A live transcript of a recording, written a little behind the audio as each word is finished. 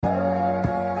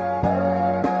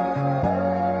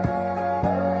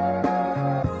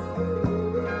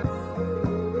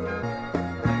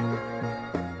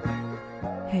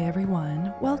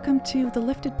to the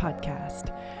Lifted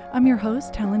Podcast. I'm your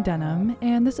host, Helen Denham,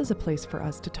 and this is a place for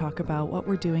us to talk about what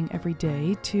we're doing every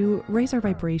day to raise our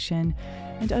vibration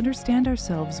and understand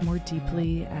ourselves more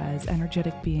deeply as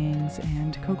energetic beings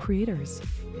and co-creators.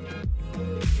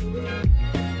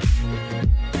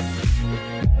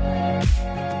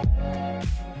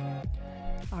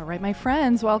 All right, my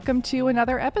friends, welcome to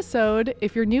another episode.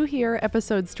 If you're new here,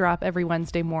 episodes drop every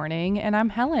Wednesday morning, and I'm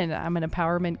Helen. I'm an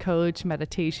empowerment coach,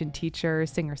 meditation teacher,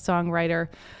 singer-songwriter,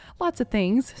 lots of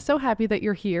things. So happy that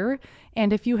you're here.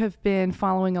 And if you have been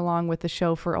following along with the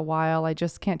show for a while, I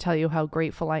just can't tell you how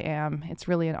grateful I am. It's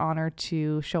really an honor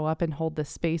to show up and hold this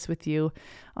space with you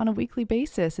on a weekly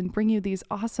basis and bring you these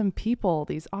awesome people,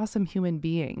 these awesome human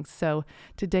beings. So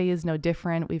today is no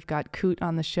different. We've got Kute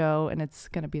on the show, and it's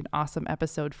going to be an awesome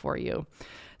episode for you.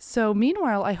 So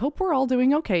meanwhile, I hope we're all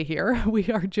doing okay here.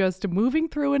 We are just moving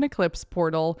through an eclipse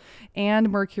portal, and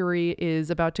Mercury is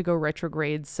about to go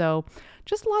retrograde. So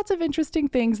just lots of interesting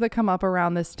things that come up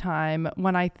around this time.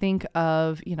 When I think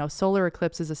of, solar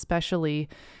eclipses especially,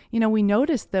 we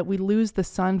notice that we lose the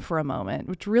sun for a moment,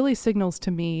 which really signals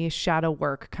to me shadow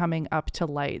work coming up to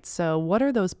light. So what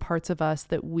are those parts of us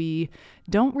that we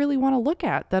don't really want to look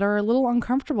at, that are a little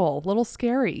uncomfortable, a little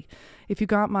scary? If you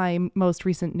got my most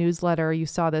recent newsletter, you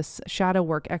saw this shadow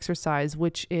work exercise,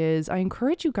 which is, I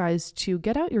encourage you guys to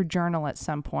get out your journal at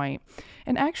some point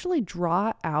and actually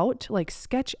draw out,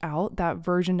 sketch out that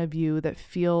version of you that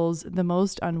feels the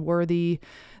most unworthy,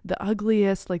 the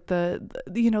ugliest,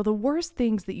 the worst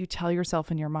things that you tell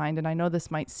yourself in your mind. And I know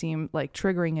this might seem like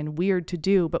triggering and weird to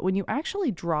do, but when you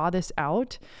actually draw this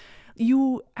out,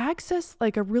 you access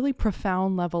a really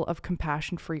profound level of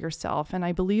compassion for yourself. And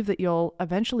I believe that you'll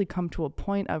eventually come to a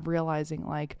point of realizing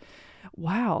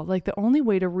wow, the only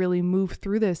way to really move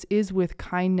through this is with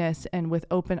kindness and with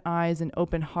open eyes and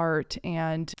open heart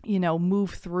and, move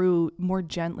through more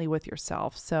gently with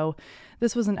yourself. So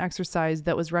this was an exercise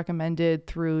that was recommended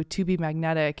through To Be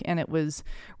Magnetic, and it was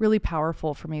really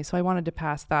powerful for me. So I wanted to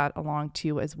pass that along to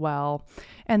you as well.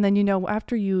 And then,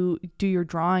 after you do your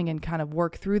drawing and kind of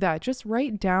work through that, just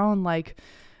write down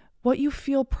what you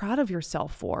feel proud of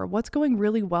yourself for, what's going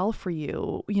really well for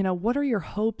you, what are your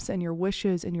hopes and your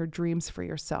wishes and your dreams for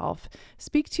yourself.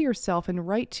 Speak to yourself and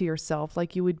write to yourself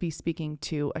like you would be speaking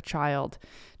to a child.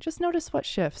 Just notice what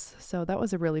shifts. So that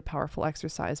was a really powerful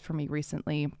exercise for me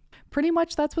recently. Pretty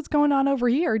much that's what's going on over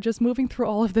here, just moving through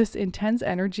all of this intense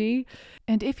energy.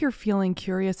 And if you're feeling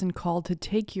curious and called to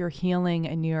take your healing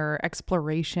and your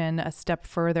exploration a step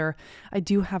further, I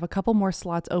do have a couple more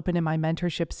slots open in my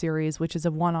mentorship series, which is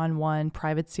a one-on-one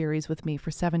private series with me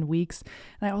for 7 weeks.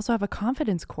 And I also have a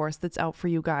confidence course that's out for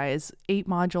you guys,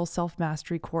 8-module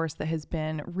self-mastery course that has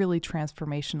been really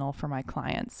transformational for my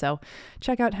clients. So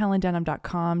check out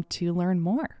helendenham.com to learn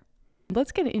more.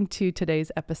 Let's get into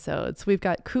today's episodes. We've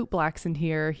got Kute Blackson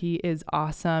here. He is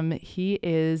awesome. He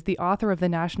is the author of the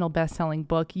national best-selling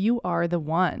book, You Are the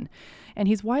One. And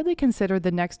he's widely considered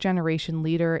the next generation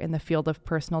leader in the field of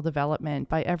personal development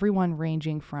by everyone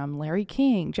ranging from Larry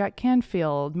King, Jack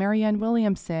Canfield, Marianne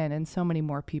Williamson, and so many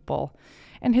more people.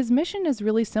 And his mission is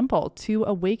really simple: to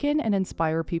awaken and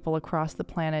inspire people across the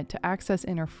planet to access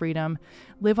inner freedom,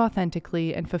 live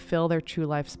authentically, and fulfill their true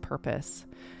life's purpose.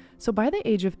 So by the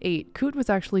age of 8, Kute was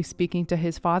actually speaking to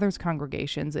his father's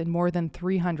congregations in more than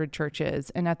 300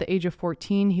 churches. And at the age of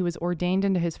 14, he was ordained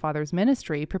into his father's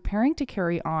ministry, preparing to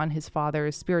carry on his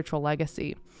father's spiritual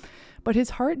legacy. But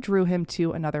his heart drew him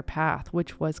to another path,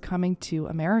 which was coming to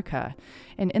America.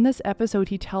 And in this episode,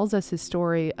 he tells us his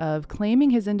story of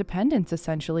claiming his independence,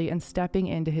 essentially, and stepping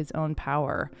into his own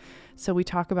power. So we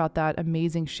talk about that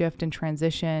amazing shift and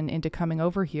transition into coming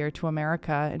over here to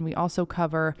America. And we also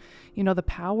cover, the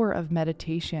power of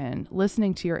meditation,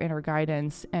 listening to your inner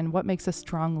guidance, and what makes a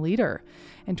strong leader.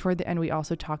 And toward the end, we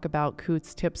also talk about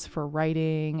Kute's tips for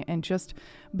writing and just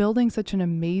building such an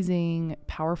amazing,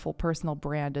 powerful personal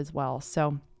brand as well.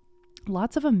 So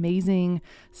lots of amazing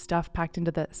stuff packed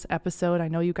into this episode. I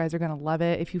know you guys are going to love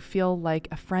it. If you feel like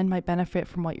a friend might benefit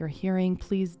from what you're hearing,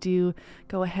 please do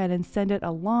go ahead and send it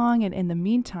along. And in the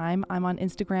meantime, I'm on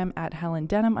Instagram at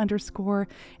HelenDenham_,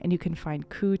 and you can find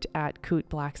Kute at Kute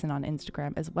Blackson on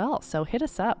Instagram as well. So hit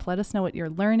us up. Let us know what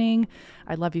you're learning.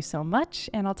 I love you so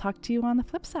much, and I'll talk to you on the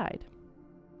flip side.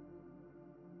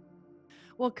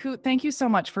 Well, Kute, thank you so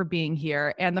much for being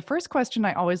here. And the first question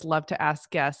I always love to ask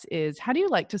guests is, how do you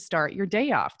like to start your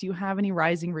day off? Do you have any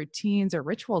rising routines or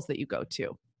rituals that you go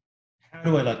to? How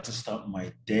do I like to start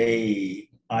my day?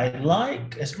 I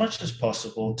like, as much as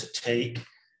possible, to take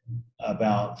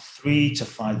about 3 to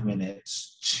 5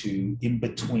 minutes to in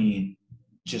between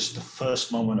just the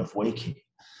first moment of waking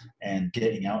and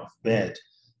getting out of bed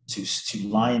to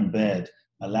lie in bed,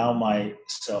 allow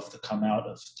myself to come out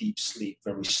of deep sleep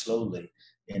very slowly,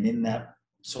 and in that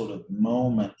sort of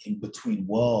moment in between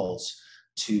worlds,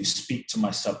 to speak to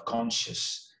my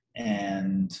subconscious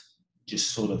and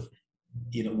just sort of,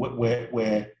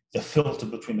 where the filter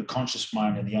between the conscious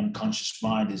mind and the unconscious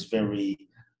mind is very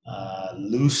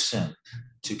loosened,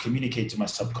 to communicate to my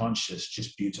subconscious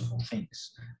just beautiful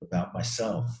things about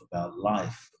myself, about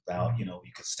life, about, you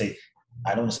could say,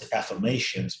 I don't want to say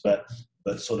affirmations, but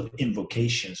sort of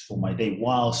invocations for my day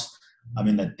whilst I'm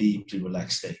in a deeply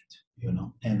relaxed state,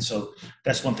 And so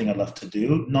that's one thing I love to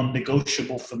do.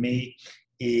 Non-negotiable for me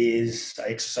is I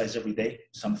exercise every day,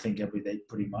 something every day,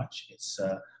 pretty much. It's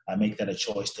I make that a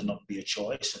choice to not be a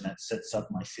choice, and that sets up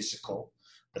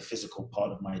the physical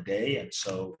part of my day. And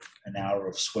so an hour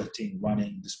of sweating,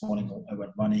 running. This morning I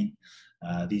went running.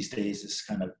 These days it's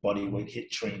kind of body weight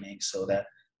hit training, so that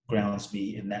grounds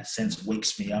me in that sense,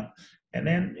 wakes me up. And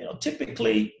then,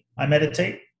 typically I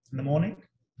meditate in the morning.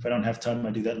 If I don't have time,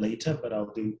 I do that later, but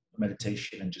I'll do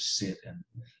meditation and just sit and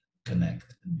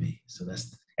connect and be. So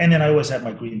and then I always have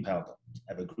my green powder.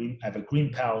 I have a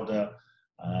green powder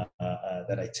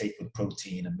that I take with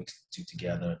protein and mix the two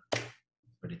together,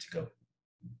 ready to go.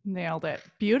 Nailed it.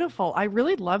 Beautiful. I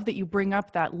really love that you bring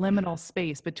up that liminal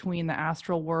space between the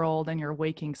astral world and your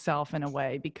waking self in a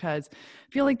way, because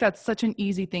I feel like that's such an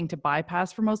easy thing to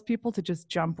bypass for most people, to just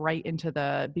jump right into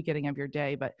the beginning of your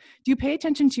day. But do you pay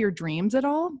attention to your dreams at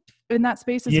all in that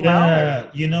space as well?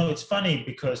 Yeah, it's funny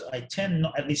because I tend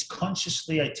not, at least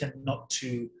consciously, I tend not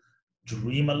to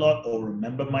dream a lot or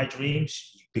remember my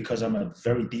dreams because I'm a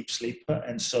very deep sleeper.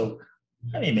 And so,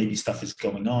 maybe stuff is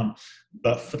going on,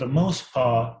 but for the most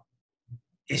part,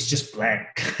 it's just blank.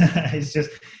 it's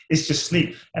just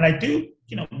sleep. And I do,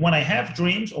 when I have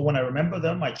dreams or when I remember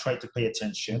them, I try to pay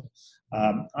attention.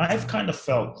 I've kind of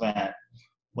felt that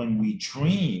when we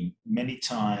dream, many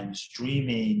times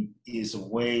dreaming is a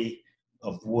way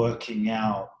of working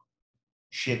out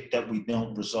shit that we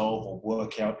don't resolve or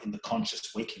work out in the conscious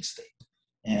waking state.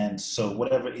 And so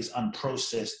whatever is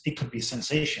unprocessed, it could be a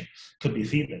sensation, could be a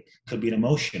feeling, could be an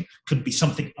emotion, could be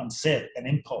something unsaid, an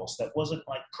impulse that wasn't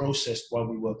like processed while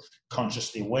we were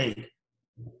consciously awake,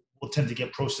 will tend to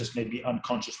get processed maybe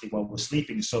unconsciously while we're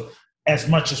sleeping. So as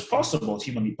much as possible, it's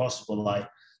humanly possible, I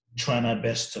try my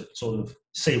best to sort of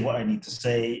say what I need to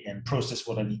say and process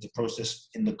what I need to process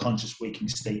in the conscious waking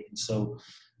state. And so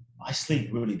I sleep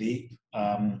really deep.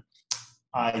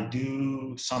 I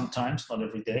do sometimes, not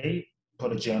every day,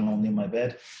 put a journal near my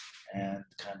bed and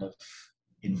kind of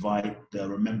invite the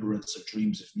remembrance of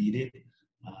dreams if needed.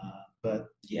 But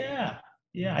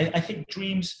I think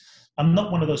dreams, I'm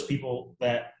not one of those people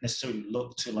that necessarily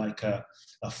look to like a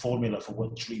formula for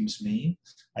what dreams mean.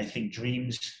 I think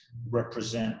dreams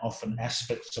represent often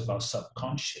aspects of our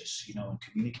subconscious, and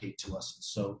communicate to us. And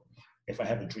so if I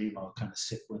have a dream, I'll kind of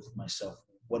sit with myself.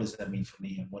 What does that mean for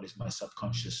me? And what is my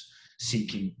subconscious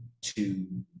seeking to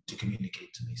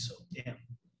communicate to me? So, yeah.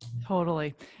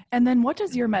 Totally. And then what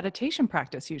does your meditation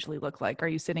practice usually look like? Are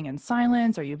you sitting in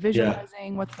silence? Are you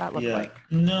visualizing? What's that look like?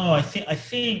 No, I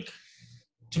think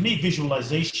to me,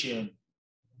 visualization,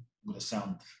 I'm going to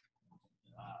sound,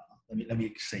 let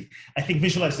me say, I think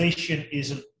visualization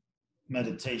isn't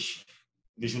meditation.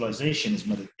 Visualization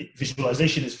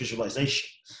is visualization.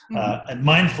 Mm-hmm. And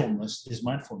mindfulness is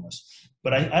mindfulness.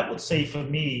 But I would say for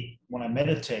me, when I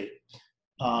meditate,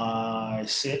 I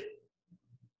sit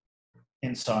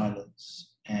in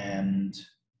silence and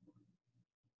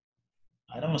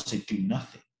I don't want to say do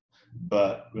nothing,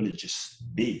 but really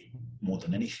just be more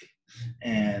than anything.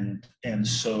 And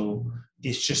so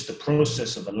it's just the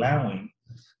process of allowing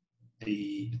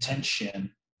the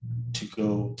attention to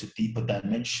go to deeper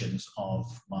dimensions of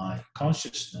my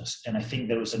consciousness. And I think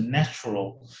there is a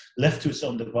natural, left to its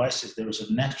own devices, there is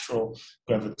a natural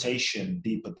gravitation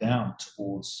deeper down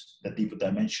towards the deeper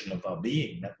dimension of our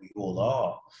being that we all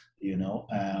are,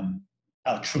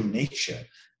 our true nature.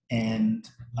 And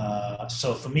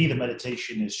so for me, the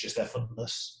meditation is just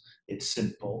effortless. It's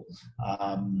simple.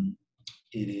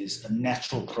 It is a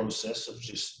natural process of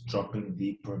just dropping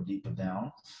deeper and deeper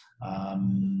down.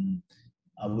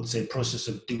 I would say process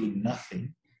of doing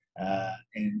nothing,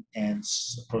 and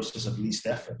a process of least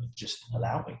effort, of just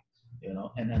allowing,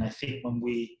 And then I think when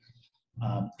we,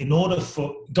 in order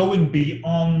for going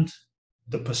beyond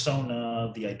the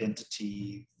persona, the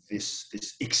identity, this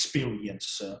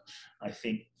experiencer, I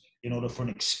think in order for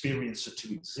an experiencer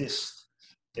to exist,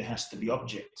 there has to be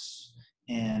objects.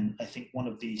 And I think one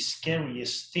of the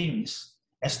scariest things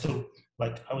as to,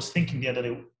 like I was thinking the other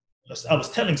day, I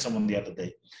was telling someone the other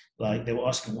day, like they were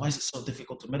asking, why is it so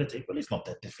difficult to meditate? Well, it's not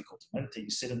that difficult to meditate.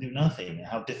 You sit and do nothing.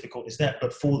 How difficult is that?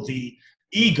 But for the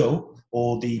ego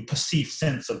or the perceived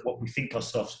sense of what we think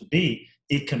ourselves to be,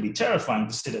 it can be terrifying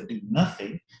to sit and do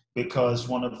nothing, because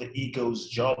one of the ego's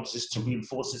jobs is to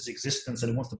reinforce its existence,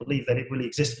 and it wants to believe that it really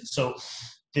exists. And so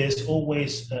there's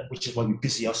always, which is why we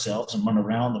busy ourselves and run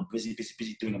around and busy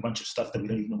doing a bunch of stuff that we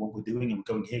don't even know what we're doing, and we're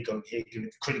going here,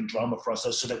 creating drama for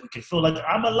ourselves so that we can feel like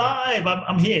I'm alive,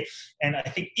 I'm here. And I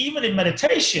think even in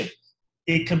meditation,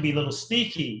 it can be a little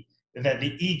sneaky that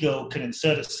the ego can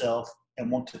insert itself and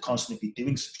want to constantly be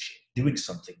doing some shit, doing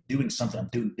something. I'm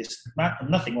doing this.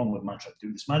 Nothing wrong with mantra. I'm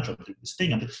doing this mantra. I'm doing this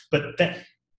thing.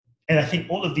 And I think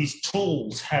all of these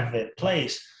tools have their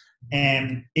place.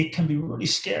 And it can be really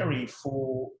scary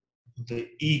for the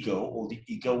ego or the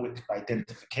egoic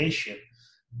identification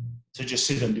to just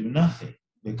sit and do nothing.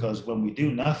 Because when we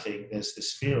do nothing, there's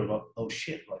this fear of, oh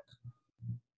shit, like,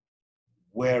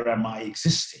 where am I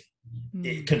existing?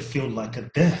 It can feel like a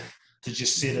death to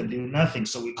just sit and do nothing.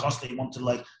 So we constantly want to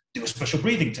like do a special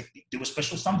breathing technique, do a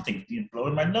special something, blow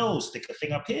in my nose, stick a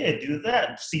thing up here, do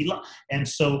that, see. And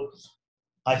so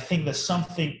I think there's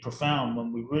something profound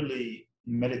when we really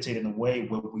meditate in a way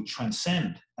where we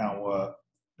transcend our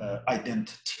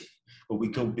identity, where we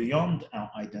go beyond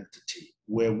our identity,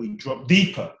 where we drop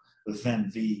deeper than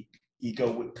the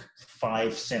egoic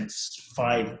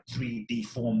 3D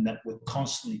form that we're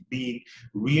constantly being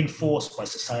reinforced by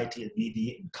society and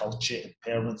media and culture and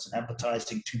parents and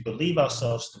advertising to believe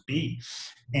ourselves to be.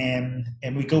 And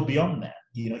we go beyond that,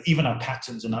 even our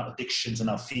patterns and our addictions and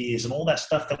our fears and all that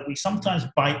stuff that we sometimes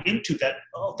buy into, that,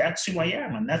 oh, that's who I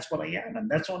am, and that's what I am, and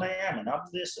that's what I am, and I'm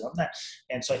this and I'm that.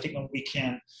 And so I think when we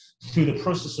can, through the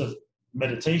process of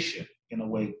meditation, in a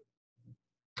way,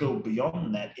 go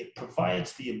beyond that, it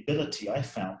provides the ability, I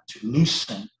found, to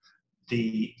loosen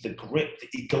the grip, the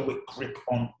egoic grip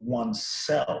on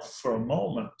oneself for a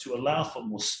moment, to allow for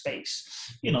more space.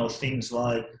 Things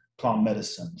like plant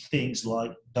medicine, things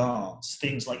like dance,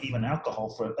 things like even alcohol,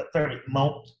 for a very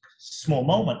small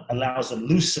moment, allows a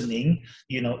loosening,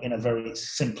 in a very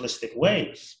simplistic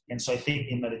way. And so I think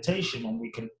in meditation, when we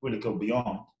can really go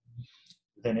beyond,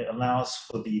 then it allows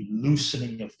for the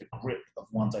loosening of the grip of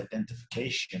one's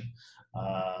identification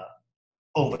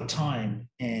over time,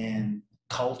 and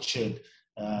cultured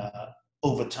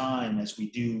over time as we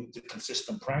do the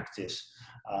consistent practice.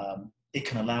 It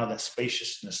can allow that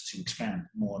spaciousness to expand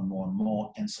more and more and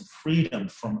more, and some freedom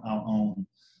from our own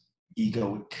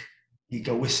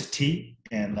egoicity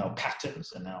and our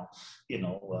patterns and our,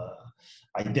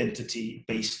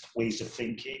 identity-based ways of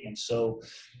thinking. And so,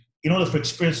 in order for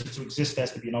experience to exist, there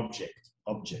has to be an object,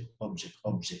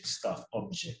 stuff,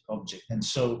 object. And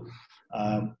so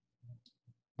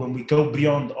when we go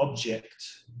beyond object,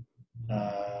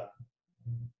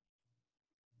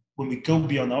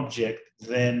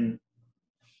 then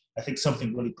I think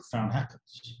something really profound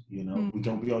happens. We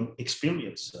go beyond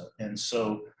experiencer. And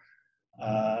so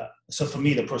for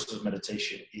me, the process of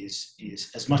meditation is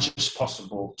as much as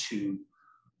possible to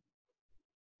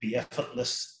be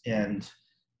effortless, and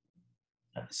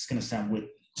it's going to sound weird,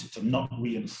 to not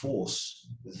reinforce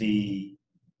the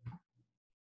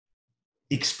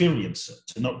experiencer,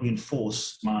 to not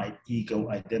reinforce my ego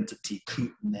identity,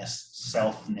 Kute-ness,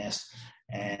 selfness.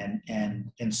 And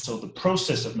so the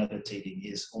process of meditating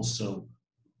is also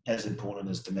as important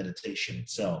as the meditation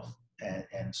itself.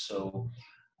 And so,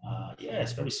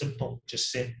 it's very simple.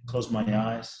 Just sit, close my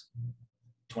eyes,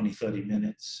 20, 30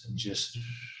 minutes, and just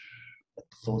let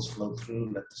the thoughts flow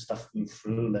through, let the stuff move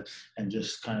through, and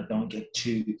just kind of don't get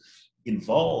too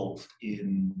involved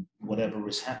in whatever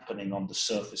is happening on the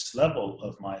surface level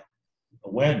of my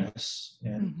awareness.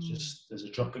 And just there's a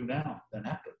dropping down that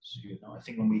happens. I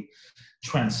think when we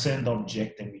transcend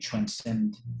object and we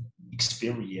transcend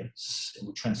experience and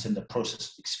we transcend the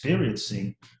process of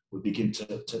experiencing, we begin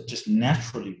to just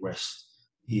naturally rest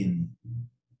in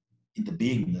the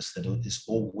beingness that is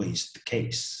always the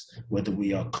case, whether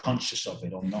we are conscious of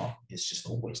it or not. It's just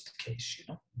always the case.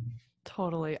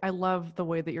 Totally. I love the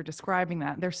way that you're describing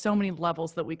that. There's so many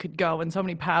levels that we could go and so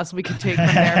many paths we could take from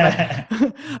there.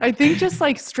 But I think just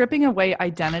like stripping away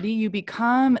identity, you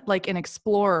become like an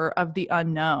explorer of the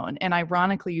unknown. And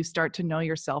ironically, you start to know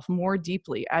yourself more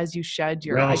deeply as you shed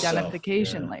your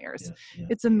identification layers. Yeah.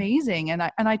 It's amazing. And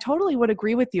I totally would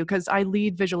agree with you, because I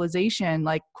lead visualization,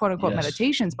 like quote unquote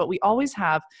meditations, but we always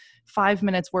have 5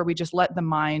 minutes where we just let the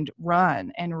mind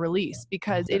run and release,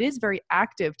 because it is very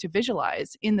active to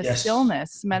visualize in the stillness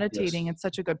stillness, meditating, Yes. it's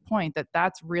such a good point that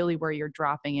that's really where you're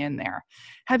dropping in there.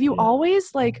 Have you Yeah.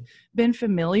 always like been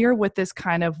familiar with this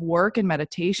kind of work and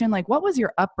meditation? Like, what was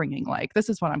your upbringing like? This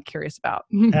is what I'm curious about.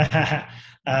 I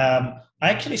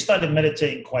actually started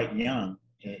meditating quite young,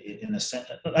 in a sense.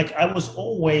 Like um,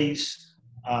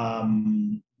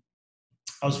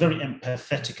 I was very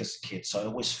empathetic as a kid, so I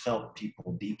always felt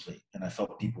people deeply, and I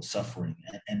felt people suffering,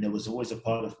 and there was always a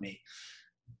part of me.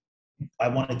 I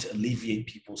wanted to alleviate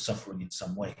people's suffering in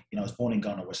some way. I was born in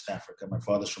Ghana, West Africa. My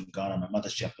father's from Ghana. My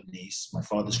mother's Japanese. My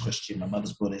father's Christian. My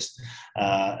mother's Buddhist.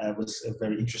 It was a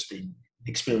very interesting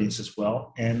experience as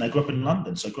well. And I grew up in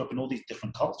London, so I grew up in all these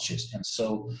different cultures. And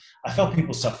so I felt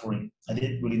people suffering. I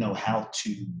didn't really know how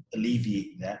to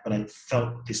alleviate that, but I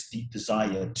felt this deep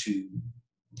desire to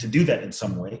do that in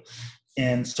some way.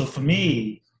 And so for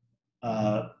me,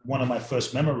 one of my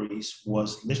first memories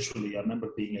was literally, I remember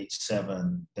being age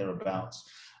 7, thereabouts,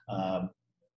 um,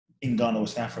 in Ghana,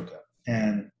 West Africa.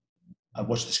 And I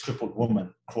watched this crippled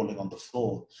woman crawling on the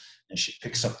floor, and she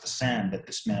picks up the sand that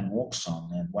this man walks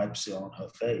on and wipes it on her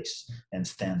face and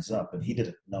stands up. And he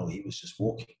didn't know, he was just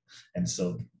walking. And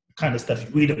so kind of stuff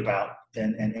you read about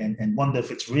and wonder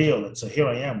if it's real. And so here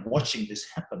I am watching this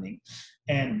happening.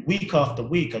 And week after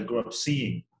week, I grew up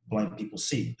seeing blind people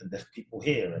see and deaf people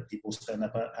hear and people stand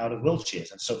up out of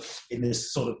wheelchairs. And so in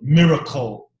this sort of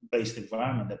miracle-based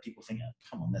environment that people think, oh,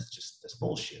 come on, that's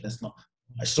bullshit. That's not,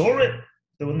 I saw it.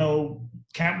 There were no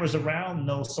cameras around,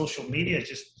 no social media,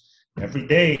 just every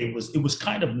day. It was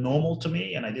kind of normal to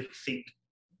me, and I didn't think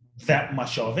that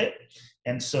much of it.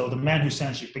 And so the man whose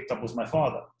hand she picked up was my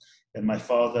father. And my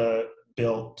father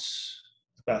built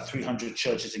about 300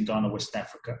 churches in Ghana, West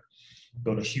Africa.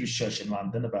 Built a huge church in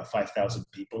London, about 5,000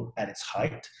 people at its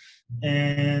height.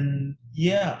 And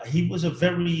yeah, he was a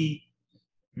very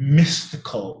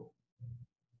mystical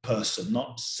person,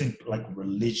 not simply like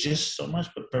religious so much,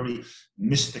 but very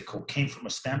mystical. Came from a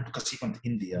stand because he went to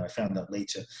India. I found out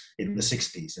later in the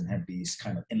 60s and had these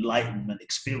kind of enlightenment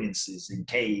experiences in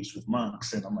caves with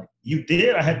monks. And I'm like, you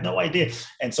did? I had no idea.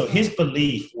 And so his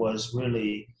belief was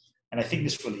really, and I think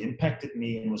this really impacted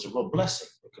me and was a real blessing,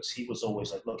 because he was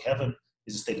always like, look, heaven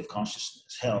is a state of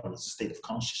consciousness. Hell is a state of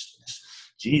consciousness.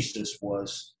 Jesus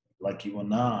was like you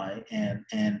and I,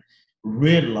 and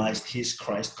realized his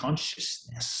Christ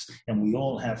consciousness. And we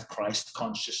all have Christ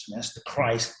consciousness, the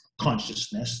Christ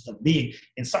consciousness of being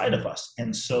inside of us.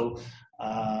 And so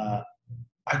I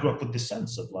grew up with this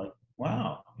sense of like,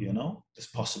 wow, this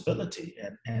possibility.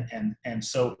 And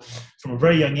so from a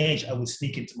very young age, I would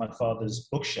sneak into my father's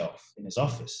bookshelf in his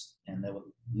office, and there were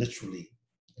literally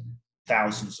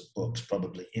thousands of books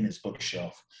probably in his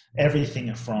bookshelf.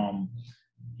 Everything from,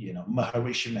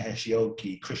 Maharishi Mahesh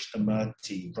Yogi,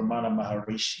 Krishnamurti, Ramana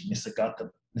Maharishi,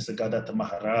 Nisargadatta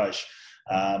Maharaj,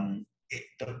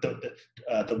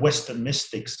 the Western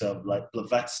mystics of like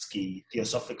Blavatsky,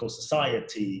 Theosophical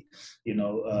Society,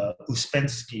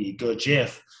 Uspensky,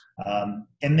 Gurdjieff,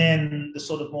 and then the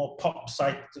sort of more pop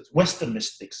Western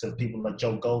mystics of people like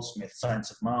Joel Goldsmith,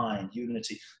 Science of Mind,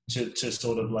 Unity, to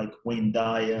sort of like Wayne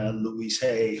Dyer, Louise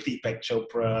Hay, Deepak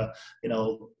Chopra,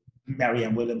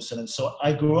 Marianne Williamson. And so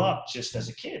I grew up just as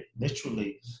a kid,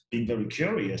 literally being very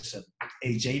curious. And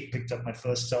age 8, picked up my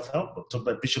first self-help book, talked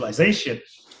about visualization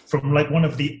from like one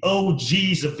of the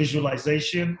OGs of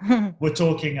visualization. We're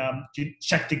talking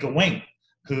Shakti Gawain,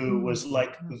 who was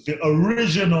like the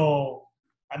original.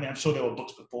 I mean, I'm sure there were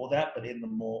books before that, but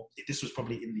this was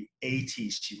probably in the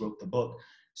 80s she wrote the book.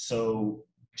 So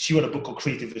she wrote a book called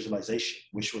Creative Visualization,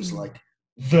 which was like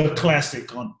the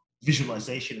classic on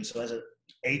visualization. And so as a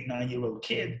 8-9-year-old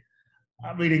kid,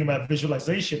 I'm reading about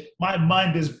visualization. My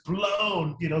mind is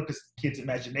blown, because kids'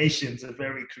 imaginations are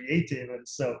very creative. And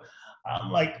so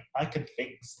I'm like, I can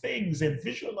think things and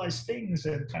visualize things,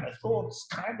 and kind of thoughts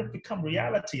kind of become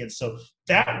reality. And so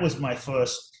that was my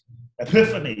first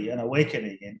epiphany and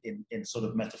awakening in sort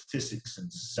of metaphysics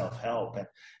and self-help. And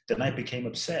then I became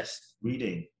obsessed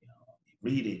reading.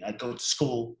 I'd go to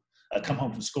school, I'd come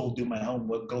home from school, do my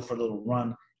homework, go for a little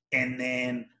run, and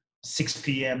then 6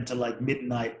 p.m. to like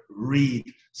midnight,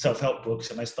 read self-help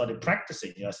books. And I started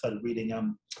practicing. I started reading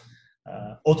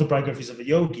autobiographies of a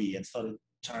yogi, and started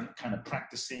kind of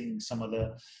practicing some of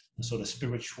the sort of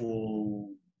spiritual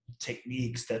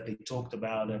techniques that they talked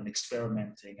about, and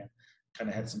experimenting, and kind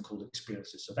of had some cool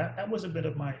experiences. So that was a bit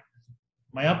of my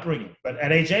upbringing. But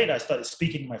at age 8, I started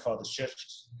speaking in my father's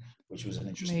churches, which was an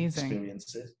interesting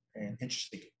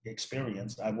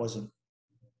experience. I wasn't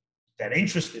that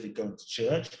interested in going to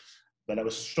church, but I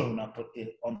was thrown up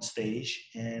on stage,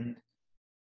 and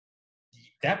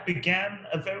that began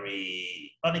a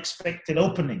very unexpected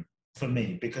opening for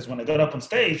me, because when I got up on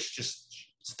stage, just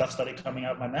stuff started coming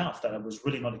out of my mouth that I was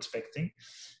really not expecting.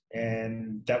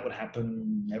 And that would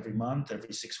happen every month,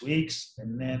 every 6 weeks.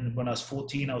 And then when I was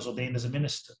 14, I was ordained as a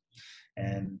minister.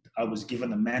 And I was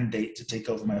given a mandate to take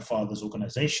over my father's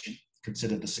organization,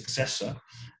 considered the successor.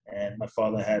 And my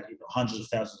father had hundreds of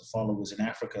thousands of followers in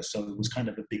Africa, so it was kind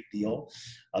of a big deal.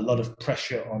 A lot of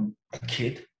pressure on a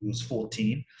kid who was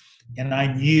 14. And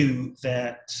I knew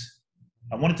that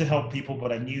I wanted to help people,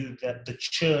 but I knew that the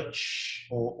church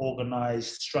or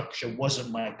organized structure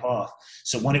wasn't my path.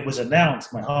 So when it was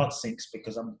announced, my heart sinks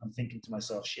because I'm thinking to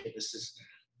myself, shit,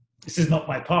 this is not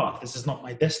my path. This is not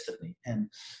my destiny. And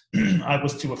I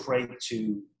was too afraid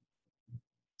to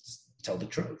tell the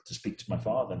truth, to speak to my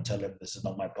father and tell him this is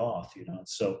not my path,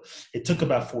 So it took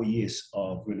about 4 years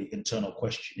of really internal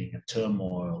questioning and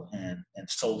turmoil and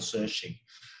soul searching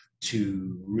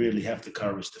to really have the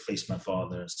courage to face my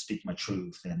father, speak my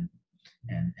truth, and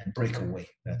break away.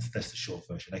 That's the short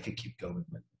version. I could keep going,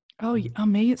 but Oh,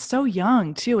 amazing. So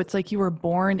young too. It's like you were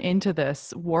born into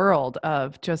this world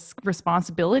of just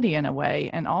responsibility in a way.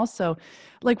 And also,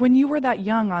 like when you were that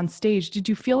young on stage, did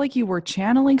you feel like you were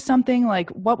channeling something?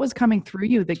 Like what was coming through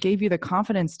you that gave you the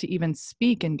confidence to even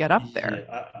speak and get up there?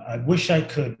 Yeah, I wish I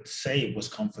could say it was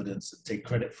confidence and take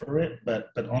credit for it,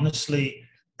 but honestly,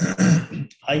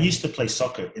 I used to play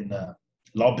soccer in the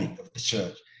lobby of the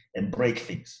church and break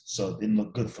things, so it didn't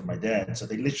look good for my dad. So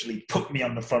they literally put me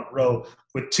on the front row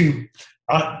with two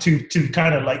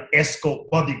kind of like escort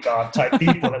bodyguard type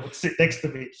people that would sit next to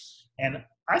me, and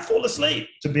I fall asleep.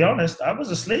 To be honest, I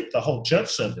was asleep the whole church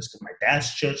service because my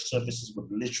dad's church services were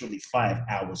literally 5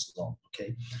 hours long.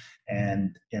 Okay,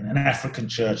 and in an African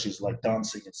church is like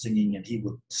dancing and singing, and he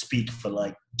would speak for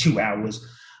like 2 hours.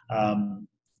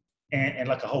 And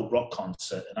like a whole rock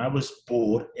concert. And I was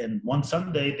bored. And one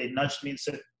Sunday, they nudged me and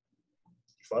said, your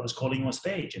father's calling you on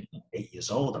stage. And I'm 8 years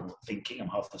old, I'm thinking, I'm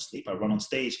half asleep. I run on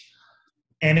stage.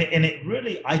 And it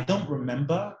really, I don't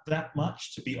remember that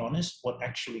much, to be honest, what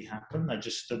actually happened. I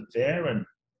just stood there and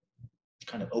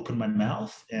kind of opened my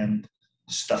mouth and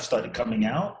stuff started coming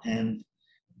out. And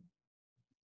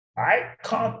I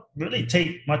can't really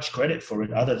take much credit for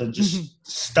it other than just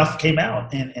stuff came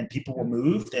out and people were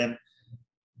moved. And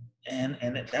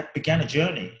that began a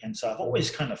journey. And so I've always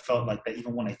kind of felt like that,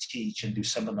 even when I teach and do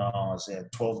seminars and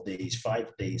 12 days,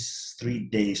 5 days, 3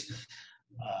 days,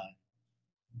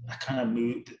 I kind of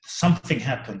moved. Something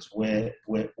happens where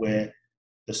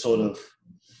the sort of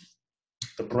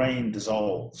the brain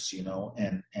dissolves,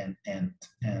 and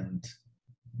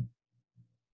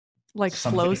like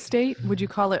flow state. Would you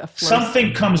call it a flow?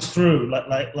 Something comes through,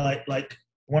 like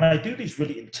when I do these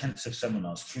really intensive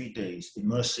seminars, 3 days,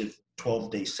 immersive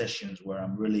 12-day sessions where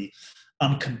I'm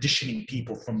conditioning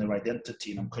people from their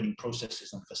identity and I'm creating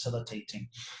processes and facilitating.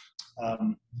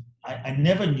 I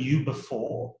never knew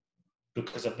before,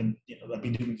 because I've been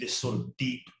doing this sort of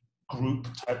deep group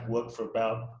type work for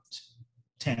about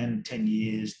 10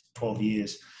 years, 12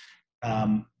 years.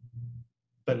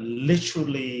 But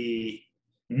literally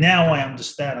now I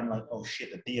understand. I'm like, oh shit,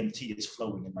 the DMT is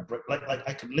flowing in my brain. Like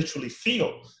I can literally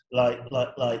feel like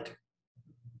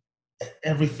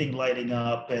everything lighting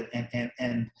up,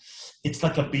 and it's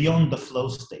like a beyond the flow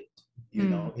state.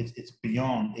 It's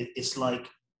beyond. It's like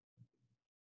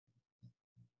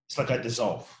I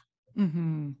dissolve,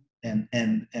 and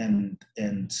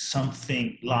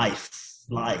something life,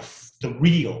 the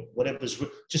real, whatever's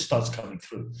just starts coming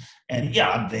through. And yeah,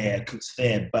 I'm there, Kute's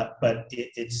there, but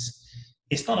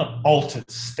it's not an altered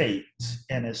state,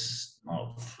 and it's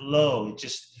not flow.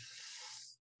 It's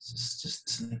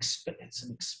an expressive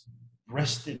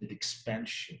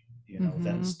expansion,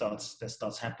 that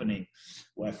starts happening,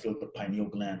 where I feel the pineal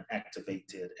gland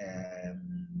activated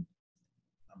and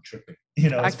I'm tripping.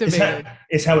 Activated.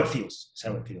 It's how it feels. It's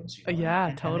how it feels.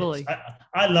 Yeah, totally.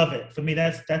 I love it. For me,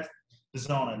 that's the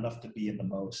zone I love to be in the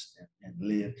most, and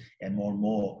live, and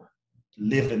more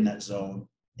live in that zone,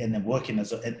 and then work in that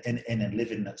zone, and then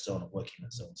live in that zone and work in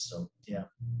that zone. So yeah.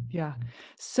 Yeah.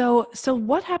 So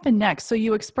what happened next? So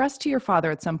you expressed to your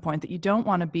father at some point that you don't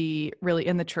want to be really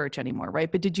in the church anymore,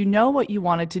 right? But did you know what you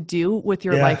wanted to do with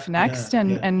your life next?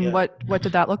 What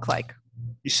did that look like?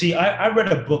 You see, I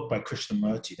read a book by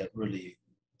Krishnamurti that really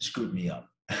screwed me up.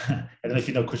 I don't know if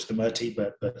you know Krishnamurti,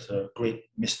 but a great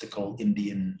mystical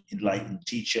Indian enlightened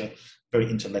teacher, very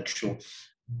intellectual.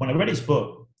 When I read his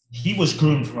book, he was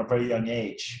groomed from a very young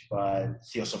age by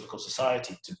Theosophical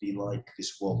Society to be like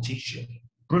this world teacher.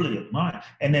 Brilliant mind.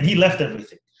 And then he left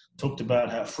everything. Talked about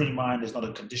how a free mind is not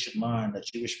a conditioned mind, a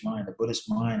Jewish mind, a Buddhist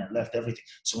mind, and left everything.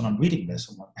 So when I'm reading this,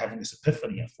 I'm having this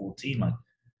epiphany at 14, like,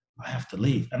 I have to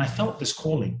leave. And I felt this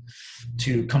calling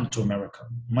to come to America.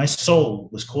 My soul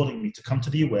was calling me to come to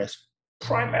the US,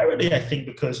 primarily, I think,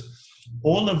 because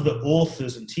all of the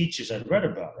authors and teachers I'd read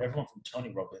about, everyone from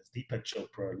Tony Robbins, Deepak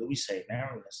Chopra, Louis A.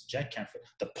 Marius, Jack Canfield,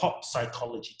 the pop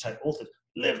psychology type authors,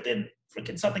 lived in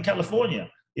freaking Southern California.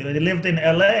 They lived in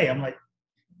LA. I'm like,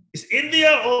 it's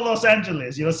India or Los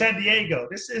Angeles, San Diego.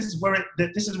 This is where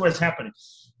it's happening.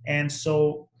 And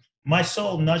so my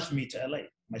soul nudged me to LA.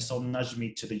 My soul nudged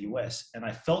me to the US. And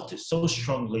I felt it so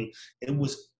strongly. It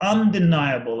was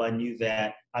undeniable. I knew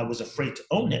that. I was afraid to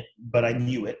own it, but I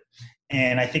knew it.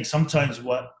 And I think sometimes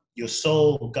what your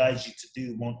soul guides you to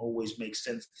do won't always make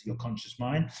sense to your conscious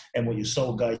mind. And what your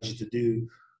soul guides you to do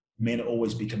may not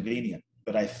always be convenient.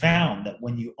 But I found that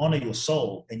when you honor your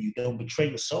soul and you don't betray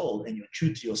your soul and you're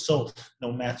true to your soul,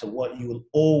 no matter what, you will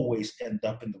always end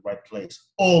up in the right place.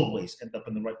 Always end up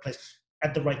in the right place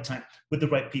at the right time with the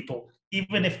right people,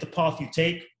 even if the path you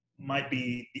take might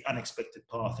be the unexpected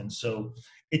path. And so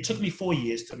it took me 4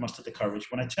 years to muster the courage.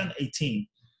 When I turned 18,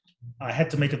 I had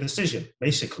to make a decision,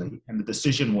 basically. And the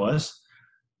decision was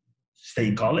stay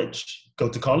in college, go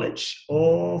to college,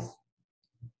 or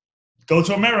go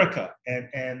to America.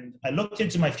 And I looked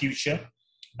into my future.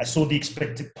 I saw the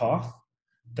expected path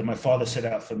that my father set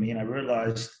out for me. And I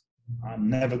realized I'm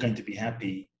never going to be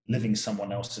happy living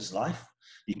someone else's life.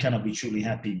 You cannot be truly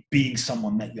happy being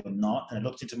someone that you're not. And I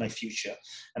looked into my future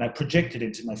and I projected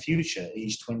into my future,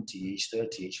 age 20, age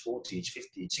 30, age 40, age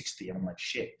 50, age 60. And I'm like,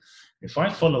 shit, if I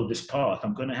follow this path,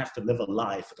 I'm going to have to live a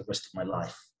lie for the rest of my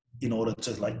life in order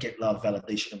to get love,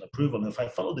 validation, and approval. And if I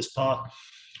follow this path,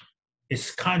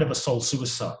 it's kind of a soul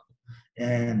suicide.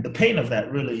 And the pain of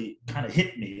that really kind of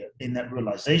hit me in that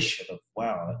realization of,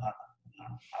 wow,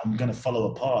 I'm going to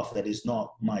follow a path that is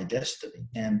not my destiny.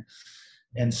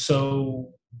 And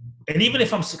so, and even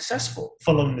if I'm successful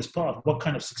following this path, what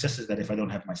kind of success is that if I don't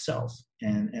have myself?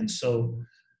 And so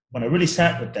when I really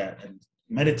sat with that and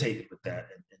meditated with that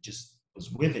and just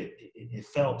was with it, it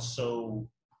felt so,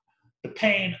 the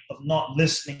pain of not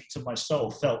listening to my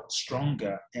soul felt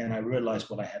stronger. And I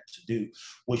realized what I had to do,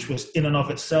 which was in and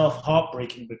of itself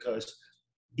heartbreaking, because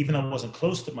even though I wasn't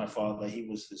close to my father, he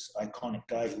was this iconic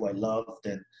guy who I loved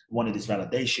and wanted his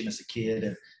validation as a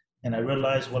kid. And I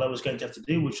realized what I was going to have to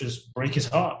do, which was break his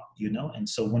heart, And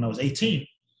so when I was 18,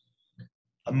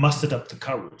 I mustered up the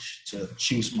courage to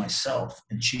choose myself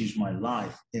and choose my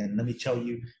life. And let me tell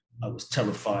you, I was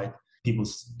terrified. People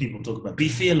talk about be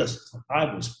fearless. I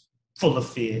was full of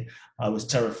fear. I was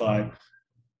terrified,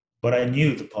 but I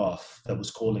knew the path that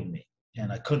was calling me,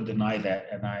 and I couldn't deny that.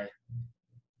 And I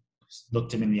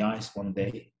looked him in the eyes one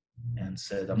day and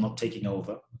said, I'm not taking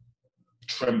over,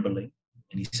 trembling.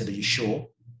 And he said, are you sure?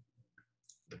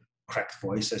 Cracked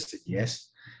voice. I said yes.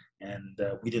 And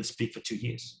we didn't speak for 2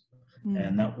 years.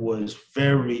 And that was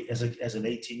very, as an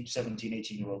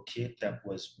 18-year-old kid, that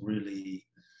was really,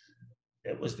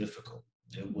 it was difficult.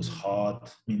 It was hard. I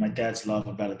mean, my dad's love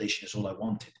and validation is all I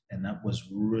wanted. And that was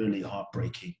really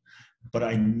heartbreaking. But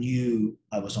I knew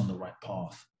I was on the right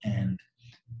path. And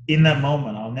in that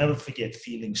moment, I'll never forget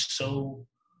feeling so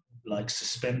like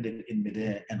suspended in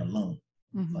midair and alone.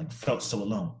 Like felt so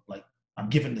alone. Like I'm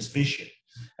given this vision.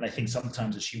 And I think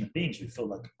sometimes as human beings, we feel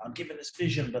like I'm given this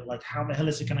vision, but like, how the hell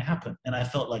is it going to happen? And I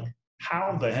felt like,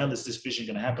 how the hell is this vision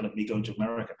going to happen of me going to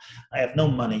America? I have no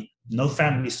money, no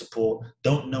family support,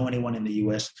 don't know anyone in the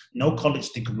US, no college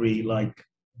degree, like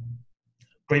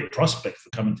great prospect for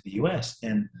coming to the US.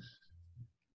 And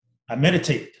I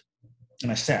meditated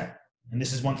and I sat. And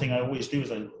this is one thing I always do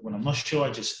is like, when I'm not sure,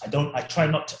 I try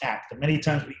not to act. And many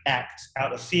times we act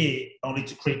out of fear only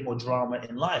to create more drama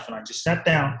in life. And I just sat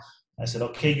down. I said,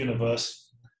 okay,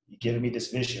 universe, you're giving me this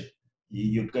vision.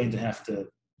 You're going to have to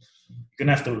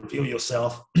reveal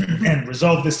yourself and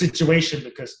resolve this situation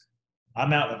because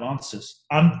I'm out of answers.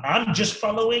 I'm just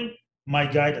following my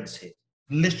guidance here,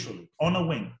 literally on a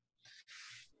wing.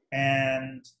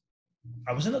 And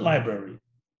I was in the library,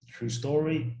 true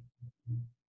story.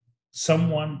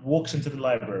 Someone walks into the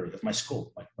library of my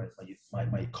school,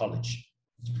 my college,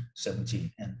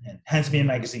 17, and hands me a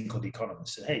magazine called The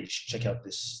Economist. Said, hey, you should check out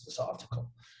this article.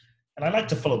 And I like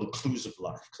to follow the clues of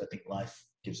life because I think life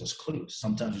gives us clues.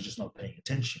 Sometimes we're just not paying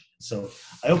attention. So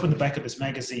I opened the back of this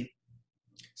magazine.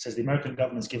 It says the American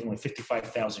government's giving away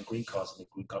 55,000 green cards in the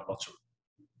green card lottery.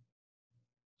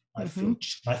 I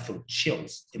feel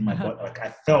chills in my body. Like I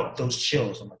felt those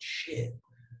chills. I'm like, shit,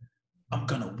 I'm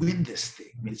gonna win this thing.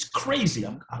 I mean, it's crazy.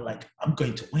 I'm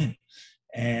going to win.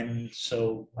 And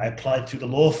so I applied through the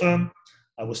law firm.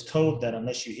 I was told that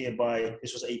unless you hear by,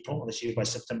 this was April, unless you hear by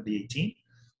September the 18th,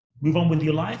 move on with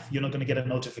your life. You're not going to get a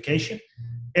notification.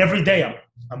 Every day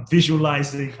I'm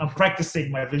visualizing, I'm practicing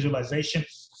my visualization.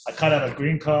 I cut out a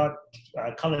green card.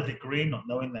 I colored it green, not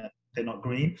knowing that they're not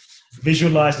green.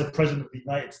 Visualize the President of the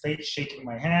United States shaking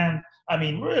my hand. I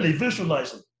mean, really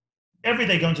visualize it. Every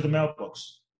day going to the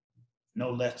mailbox.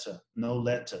 No letter, no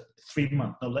letter. 3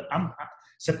 months, no letter.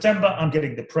 September, I'm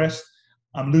getting depressed.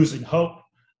 I'm losing hope.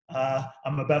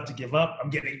 I'm about to give up. I'm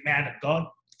getting mad at God.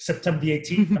 September the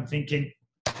 18th, I'm thinking,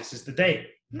 this is the day.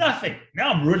 Nothing.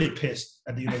 Now I'm really pissed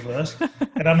at the universe.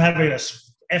 And I'm having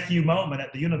a FU moment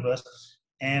at the universe.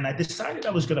 And I decided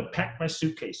I was going to pack my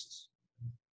suitcases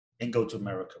and go to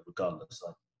America regardless.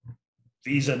 Like,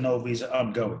 visa, no visa,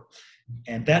 I'm going.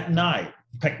 And that night,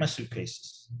 pack my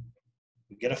suitcases.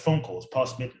 We get a phone call. It's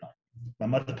past midnight. My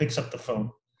mother picks up the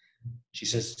phone. She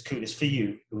says, Kute, it's for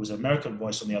you. It was an American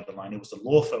voice on the other line. It was the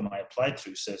law firm I applied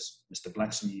through. Says, Mr.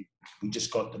 Blackson, we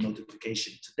just got the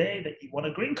notification today that you want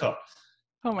a green card.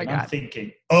 Oh my and God. I'm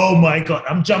thinking, oh my God,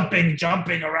 I'm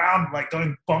jumping around, like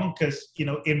going bonkers,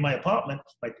 in my apartment,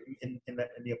 like in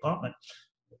the apartment,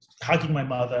 hugging my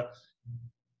mother.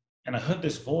 And I heard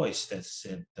this voice that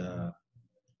said, why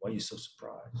are you so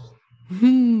surprised?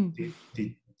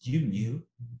 Did you knew?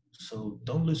 So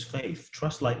don't lose faith.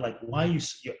 Trust, like why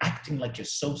you're acting like you're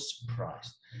so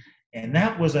surprised. And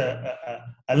that was a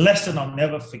lesson I'll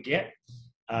never forget.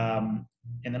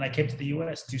 And then I came to the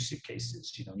US, 2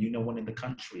 suitcases, one in the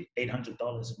country, $800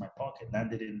 in my pocket,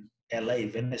 landed in LA,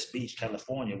 Venice Beach,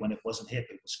 California, when it wasn't hip.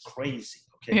 It was crazy.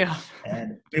 Okay. Yeah.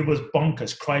 And it was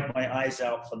bonkers. Cried my eyes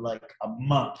out for like a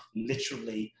month,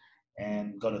 literally,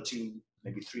 and got a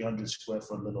maybe 300 square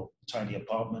foot little tiny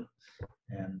apartment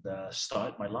and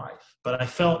started my life. But I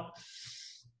felt,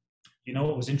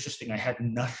 what was interesting? I had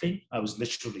nothing. I was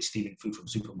literally stealing food from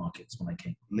supermarkets when I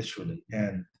came, literally.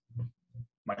 And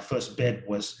my first bed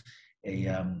was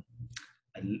I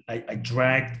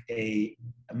dragged a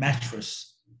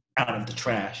mattress out of the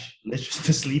trash, literally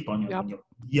to sleep on. Yep. When you're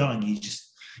young, you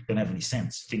just don't have any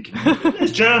sense, thinking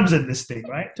there's germs in this thing,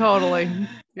 right? Totally.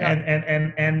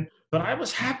 Yeah. But I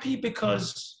was happy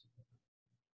because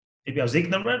maybe I was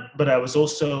ignorant, but I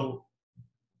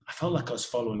felt like I was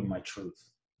following my truth,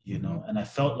 and I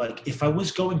felt like if I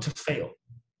was going to fail,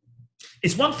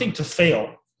 it's one thing to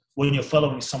fail when you're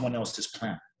following someone else's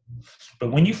plan. But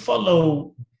when you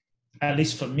follow, at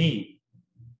least for me,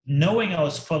 knowing I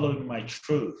was following my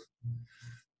truth,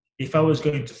 if I was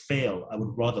going to fail, I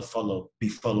would rather be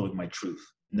following my truth,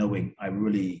 knowing I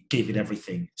really gave it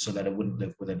everything so that I wouldn't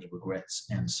live with any regrets.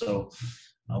 And so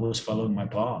I was following my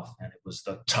path, and it was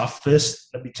the toughest,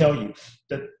 let me tell you,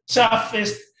 the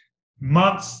toughest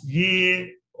months, year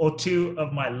or two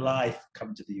of my life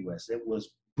coming to the US. It was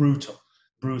brutal,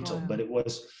 wow. But it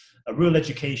was a real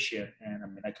education. And I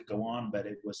mean, I could go on, but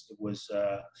it was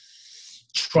a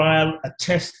trial, a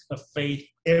test of faith.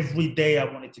 Every day I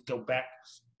wanted to go back.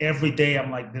 Every day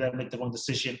I'm like, did I make the wrong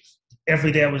decision?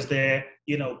 Every day I was there,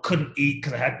 couldn't eat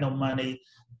because I had no money,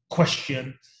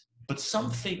 question. But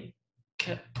something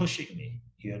kept pushing me,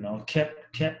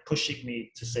 kept pushing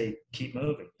me to say, keep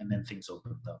moving. And then things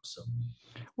opened up. So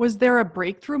was there a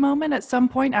breakthrough moment at some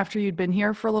point after you'd been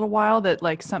here for a little while that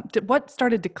what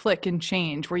started to click and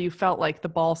change where you felt like the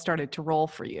ball started to roll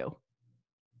for you?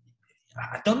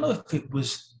 I don't know if it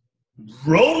was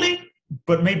rolling,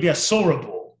 but maybe I saw a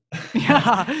ball.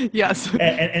 Yeah, yes.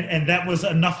 and that was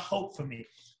enough hope for me.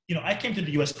 I came to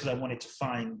the US because I wanted to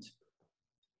find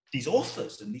these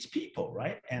authors and these people,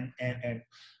 right? And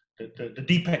the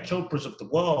Deepak Chopras of the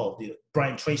world,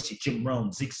 Brian Tracy, Jim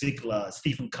Rohn, Zig Ziglar,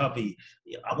 Stephen Covey.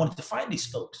 I wanted to find these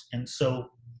folks. And so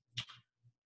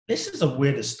this is a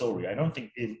weirder story. I don't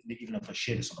think even if I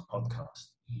share this on a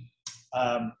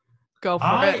podcast. Go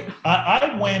for it.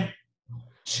 I went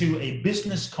to a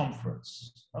business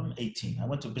conference. I'm 18. I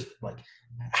went to a business, like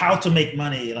how to make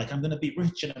money. Like I'm going to be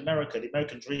rich in America, the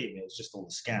American dream. It was just all a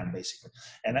scam, basically.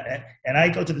 And I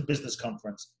go to the business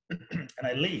conference and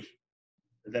I leave.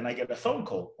 Then I get a phone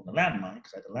call on the landline,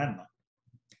 because I had a landline.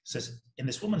 And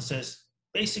this woman says,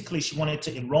 basically she wanted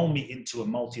to enroll me into a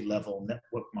multi-level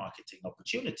network marketing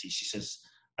opportunity. She says,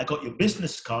 I got your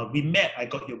business card. We met. I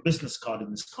got your business card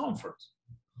in this conference.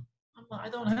 I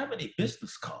don't have any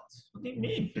business cards. What do you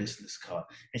mean business card?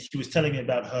 And she was telling me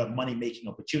about her money-making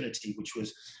opportunity, which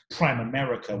was Prime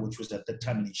America, which was at the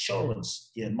time an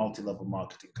insurance, multi-level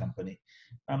marketing company.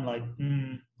 I'm like,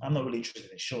 I'm not really interested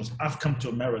in insurance. I've come to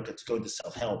America to go into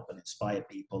self-help and inspire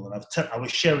people. And I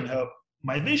was sharing her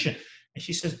my vision. And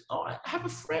she says, oh, I have a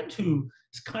friend who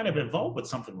is kind of involved with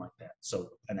something like that. So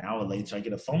an hour later, I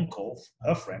get a phone call from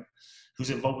her friend who's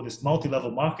involved with this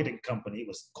multi-level marketing company. It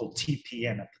was called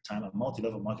TPN at the time, a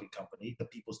multi-level marketing company, the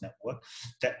People's Network.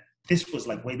 That this was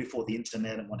like way before the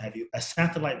internet and what have you, a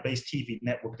satellite-based TV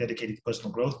network dedicated to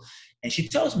personal growth. And she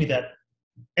tells me that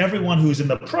everyone who's in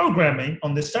the programming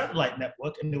on this satellite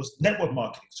network, and there was network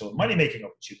marketing, so a money-making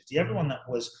opportunity. Everyone that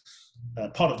was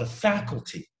part of the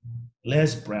faculty,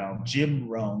 Les Brown, Jim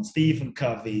Rohn, Stephen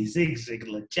Covey, Zig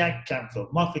Ziglar, Jack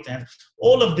Canfield, Mark Victor,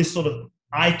 all of this sort of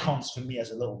icons for me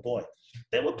as a little boy,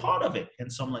 they were part of it.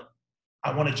 And so I'm like,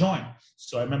 I want to join.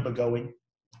 So I remember going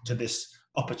to this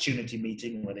opportunity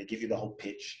meeting where they give you the whole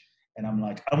pitch. And I'm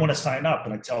like, I want to sign up.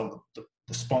 And I tell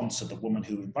the sponsor, the woman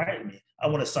who invited me, I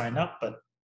want to sign up, but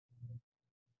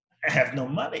I have no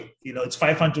money. It's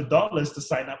 $500 to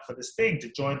sign up for this thing,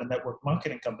 to join the network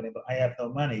marketing company, but I have no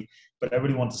money, but I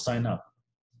really want to sign up.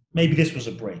 Maybe this was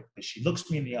a break, but she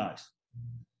looks me in the eyes.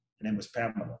 Her name was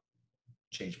Pamela.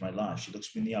 Changed my life. She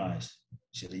looks me in the eyes.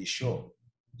 She said, are you sure?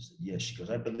 I said, yes. She goes,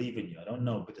 I believe in you. I don't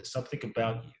know, but there's something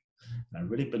about you. And I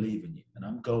really believe in you. And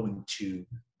I'm going to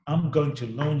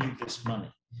loan you this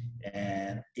money.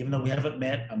 And even though we haven't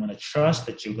met, I'm going to trust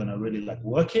that you're going to really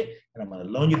work it. And I'm going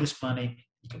to loan you this money.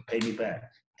 You can pay me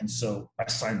back. And so I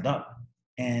signed up.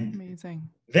 And amazing.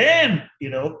 Then,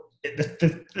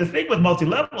 the thing with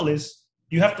multi-level is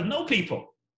you have to know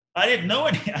people. I didn't know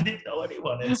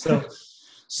anyone. And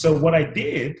so what I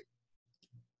did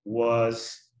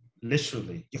was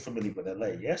literally, you're familiar with LA,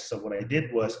 yes? So what I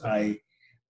did was I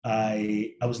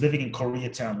was living in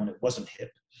Koreatown when it wasn't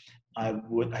hip. I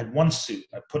had one suit.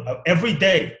 I put out every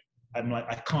day. I'm like,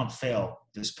 I can't fail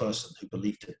this person who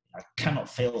believed it. I cannot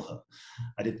fail her.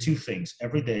 I did two things.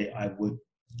 Every day I would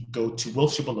go to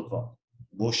Wilshire Boulevard,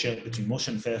 between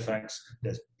Wilshire and Fairfax.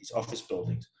 There's these office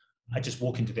buildings. I just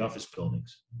walk into the office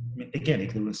buildings. I mean, again,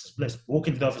 ignorance is bliss. Walk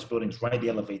into the office buildings, ride the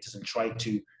elevators, and try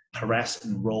to harass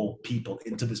and enroll people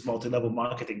into this multi-level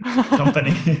marketing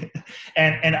company.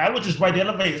 and I would just ride the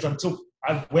elevators until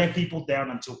I wear people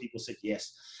down until people said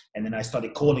yes. And then I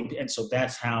started calling. And so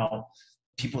that's how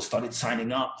people started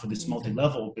signing up for this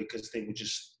multi-level, because they were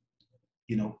just,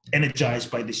 energized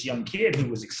by this young kid who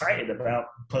was excited about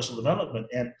personal development.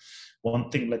 And one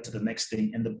thing led to the next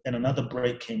thing. And another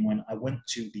break came when I went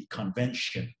to the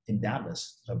convention in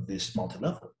Dallas of this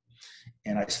multi-level.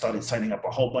 And I started signing up a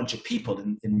whole bunch of people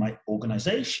in my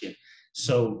organization.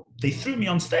 So they threw me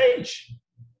on stage.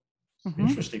 Mm-hmm.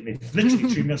 Interesting. They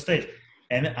literally threw me on stage.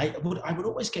 And I would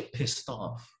always get pissed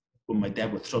off when my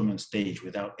dad would throw me on stage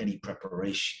without any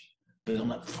preparation. But I'm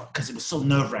like, fuck, because it was so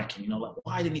nerve-wracking,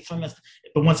 why didn't he throw me on stage?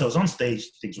 But once I was on stage,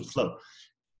 things would flow.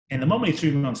 And the moment he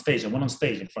threw me on stage, I went on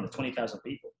stage in front of 20,000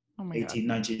 people, 18,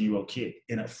 19-year-old kid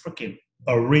in a freaking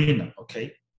arena,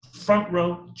 okay? Front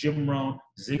row, Jim Rohn,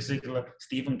 Zig Ziglar,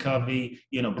 Stephen Covey,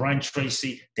 Brian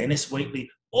Tracy, Dennis Waitley,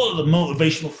 all of the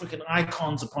motivational freaking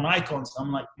icons upon icons.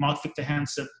 I'm like, Mark Victor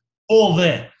Hansen, all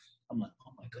there. I'm like,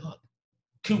 oh my God,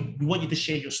 Kute, we want you to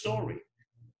share your story.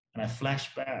 And I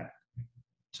flashed back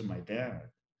to my dad,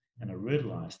 and I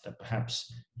realized that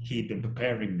perhaps he'd been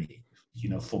preparing me,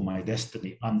 for my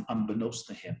destiny, unbeknownst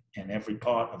to him. And every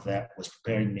part of that was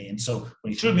preparing me. And so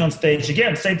when he threw me on stage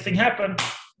again, same thing happened.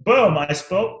 Boom, I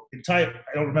spoke. I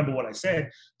don't remember what I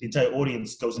said. The entire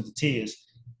audience goes into tears.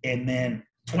 And then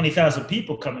 20,000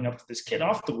 people coming up to this kid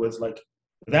afterwards,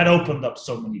 that opened up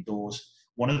so many doors.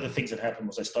 One of the things that happened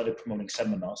was I started promoting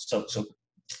seminars. So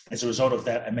as a result of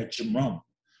that, I met Jim Rohn.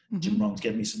 Mm-hmm. Jim Rohn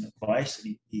gave me some advice.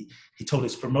 And he told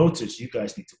his promoters, you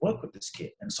guys need to work with this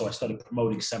kid. And so I started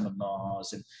promoting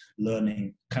seminars and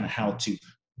learning kind of how to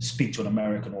speak to an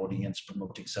American audience,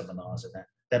 promoting seminars. And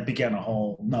that began a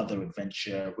whole nother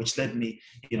adventure, which led me,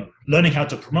 learning how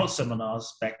to promote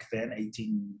seminars back then,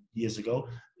 18 years ago,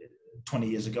 20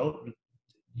 years ago,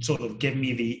 sort of gave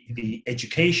me the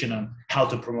education on how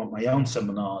to promote my own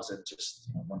seminars, and just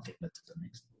one thing led to the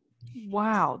next.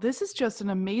 Wow, this is just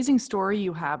an amazing story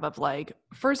you have of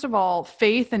first of all,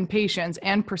 faith and patience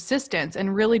and persistence,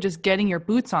 and really just getting your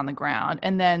boots on the ground,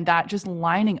 and then that just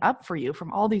lining up for you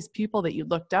from all these people that you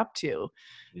looked up to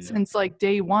since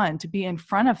day one, to be in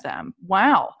front of them.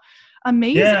 Wow,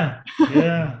 amazing. Yeah.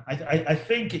 I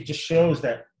think it just shows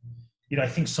that, I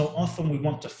think so often we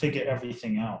want to figure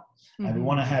everything out. Mm-hmm. And we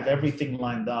want to have everything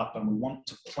lined up, and we want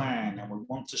to plan, and we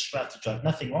want to strategize.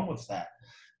 Nothing wrong with that.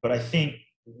 But I think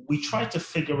we try to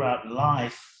figure out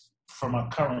life from our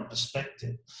current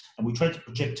perspective, and we try to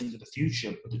project into the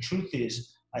future. But the truth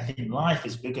is, I think life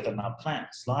is bigger than our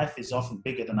plans. Life is often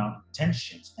bigger than our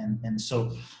intentions. And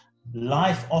so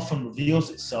life often reveals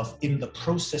itself in the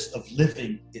process of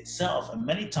living itself. And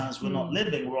many times we're not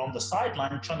living, we're on the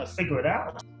sideline trying to figure it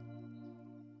out.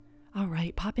 All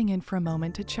right, popping in for a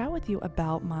moment to chat with you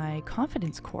about my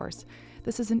confidence course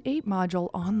This is an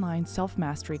 8-module online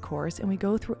self-mastery course, and we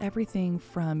go through everything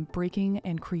from breaking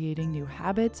and creating new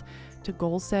habits to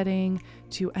goal setting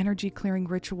to energy clearing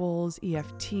rituals,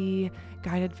 EFT,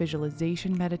 guided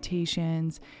visualization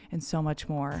meditations, and so much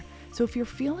more. So if you're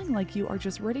feeling like you are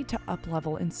just ready to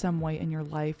up-level in some way in your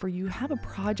life, or you have a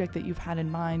project that you've had in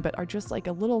mind but are just like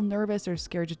a little nervous or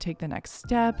scared to take the next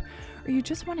step, or you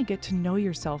just want to get to know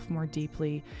yourself more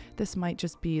deeply, this might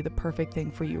just be the perfect thing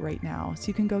for you right now. So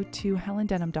you can go to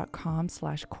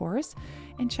helendenham.com/course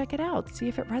and check it out. See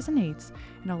if it resonates.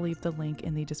 And I'll leave the link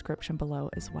in the description below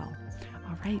as well.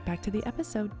 All right, back to the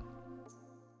episode.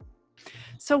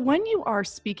 So when you are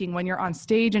speaking, when you're on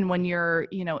stage and when you're,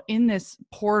 in this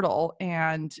portal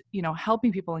and,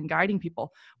 helping people and guiding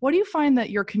people, what do you find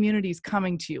that your community is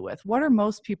coming to you with? What are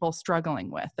most people struggling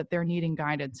with that they're needing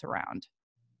guidance around?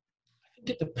 I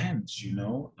think it depends,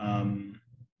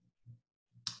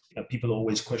 people are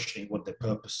always questioning what their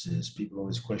purpose is. People are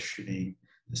always questioning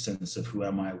the sense of who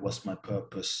am I? What's my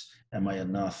purpose? Am I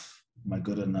enough? Am I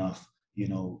good enough?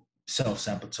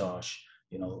 Self-sabotage,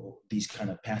 these kind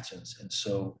of patterns. And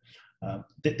so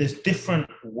there's different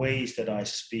ways that I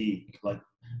speak. Like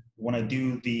when I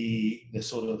do the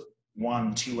sort of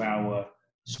 1-2 hour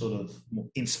sort of more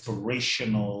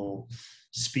inspirational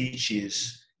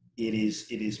speeches, it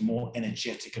is more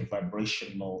energetic and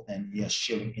vibrational, and yes,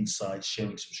 sharing insights,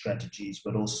 sharing some strategies,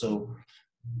 but also,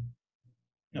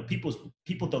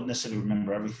 people don't necessarily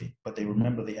remember everything, but they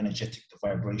remember the energetic, the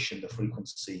vibration, the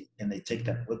frequency, and they take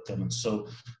that with them. And so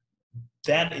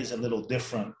that is a little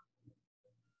different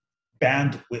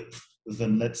bandwidth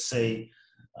than, let's say,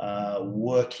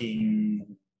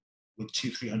 working with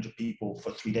 200-300 people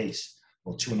for 3 days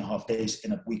or 2.5 days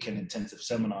in a weekend intensive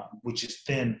seminar, which is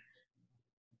then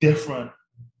different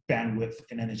bandwidth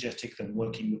and energetic than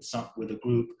working with a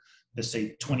group, let's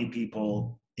say 20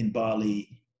 people in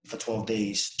Bali for 12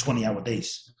 days, 20-hour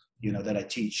days, that I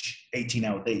teach,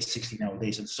 18-hour days, 16-hour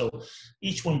days. And so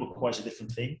each one requires a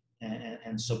different thing.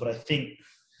 And so, but I think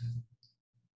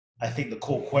the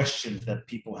core questions that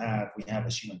we have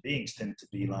as human beings tend to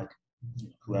be like,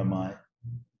 who am I?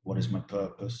 What is my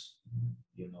purpose?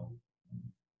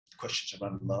 Questions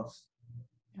around love.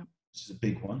 This is a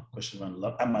big one. Question around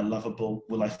love. Am I lovable?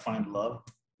 Will I find love?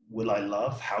 Will I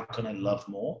love? How can I love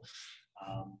more?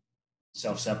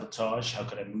 Self-sabotage. How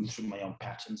can I move through my own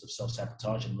patterns of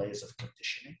self-sabotage and layers of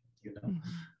conditioning? Mm-hmm.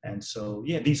 And so,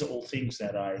 these are all things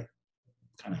that I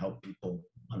kind of help people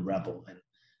unravel. And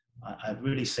I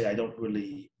really say I don't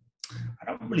really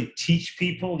teach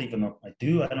people, even though I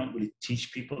do. I don't really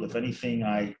teach people. If anything,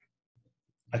 I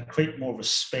create more of a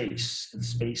space and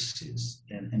spaces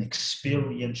and an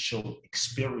experiential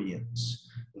experience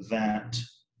that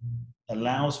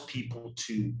allows people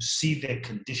to see their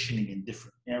conditioning in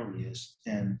different areas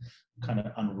and kind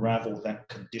of unravel that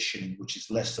conditioning, which is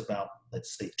less about,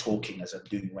 let's say, talking as I'm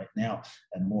doing right now,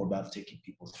 and more about taking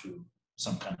people through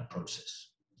some kind of process.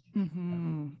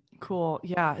 Mm-hmm. Cool.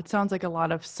 Yeah. It sounds like a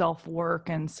lot of self-work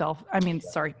and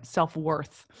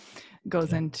self-worth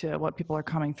goes into what people are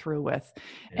coming through with.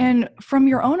 Yeah. And from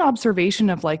your own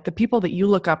observation of like the people that you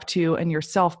look up to and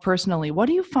yourself personally, what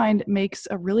do you find makes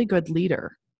a really good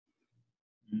leader?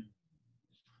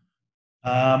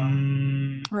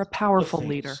 Or a powerful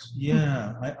leader?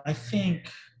 Yeah. I think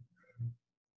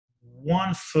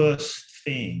one first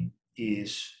thing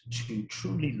is to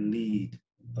truly lead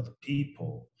other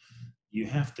people. You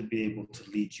have to be able to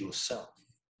lead yourself.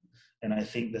 And I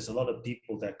think there's a lot of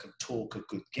people that can talk a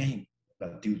good game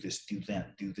about do this, do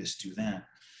that, do this, do that.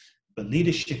 But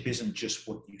leadership isn't just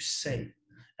what you say.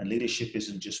 And leadership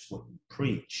isn't just what you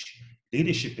preach.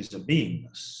 Leadership is a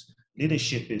beingness.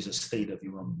 Leadership is a state of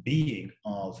your own being,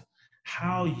 of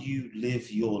how you live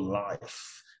your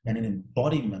life, and an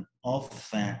embodiment of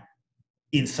that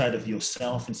inside of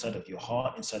yourself, inside of your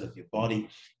heart, inside of your body.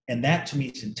 And that to me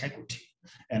is integrity.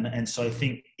 And so I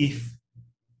think if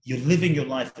you're living your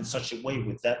life in such a way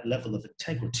with that level of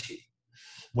integrity,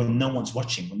 when no one's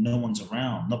watching, when no one's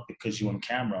around, not because you're on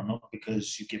camera, not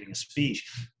because you're giving a speech,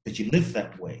 but you live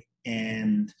that way,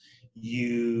 and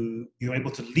you're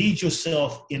able to lead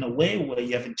yourself in a way where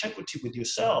you have integrity with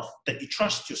yourself, that you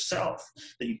trust yourself,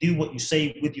 that you do what you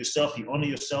say with yourself, you honor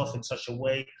yourself in such a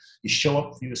way, you show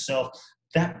up for yourself.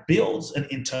 That builds an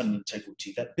internal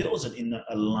integrity, that builds an inner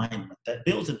alignment, that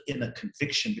builds an inner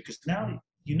conviction, because now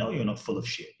you're not full of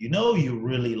shit. You're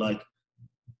really like,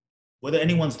 whether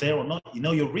anyone's there or not,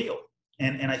 you're real.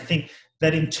 And I think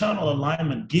that internal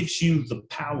alignment gives you the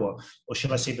power, or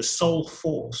should I say the soul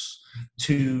force,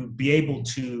 to be able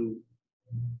to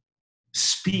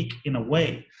speak in a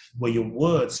way where your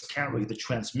words carry the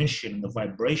transmission and the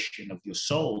vibration of your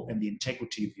soul and the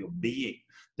integrity of your being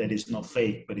that is not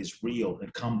fake, but is real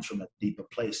and comes from a deeper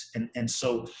place. And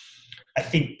so I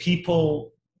think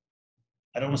people,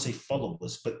 I don't want to say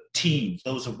followers, but teams,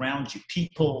 those around you,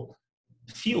 people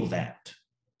feel that.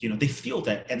 They feel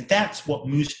that. And that's what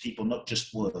moves people, not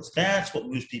just words. That's what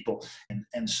moves people.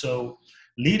 And so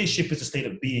leadership is a state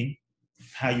of being,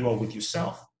 how you are with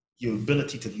yourself, your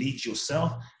ability to lead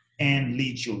yourself and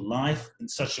lead your life in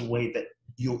such a way that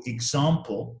your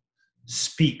example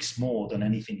speaks more than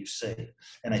anything you say.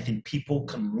 And I think people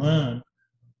can learn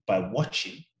by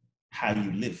watching how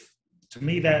you live. To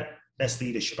me, that's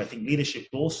leadership. I think leadership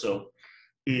also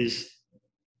is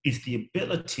the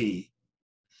ability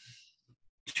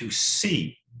to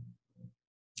see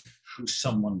who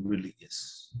someone really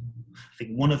is. I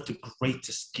think one of the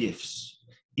greatest gifts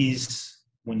is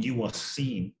when you are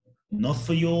seen, not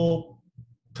for your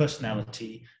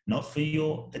personality, not for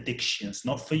your addictions,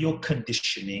 not for your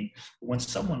conditioning, but when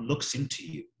someone looks into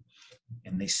you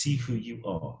and they see who you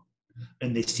are,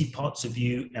 and they see parts of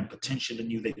you and potential in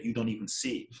you that you don't even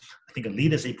see. I think a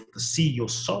leader is able to see your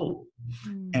soul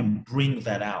and bring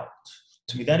that out.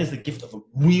 To me, that is the gift of a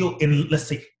real, let's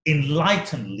say,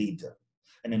 enlightened leader.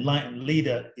 An enlightened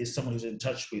leader is someone who's in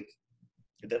touch with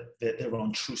their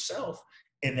own true self,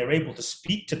 and they're able to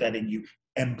speak to that in you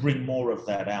and bring more of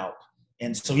that out.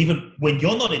 And so even when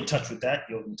you're not in touch with that,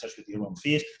 you're in touch with your own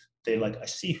fears, they're like, I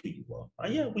see who you are. Oh,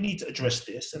 yeah, we need to address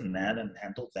this and that and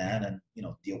handle that and,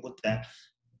 deal with that.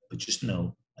 But just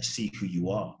know, I see who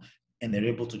you are. And they're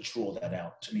able to draw that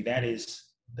out. To me, that is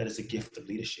a gift of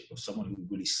leadership, of someone who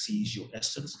really sees your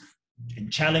essence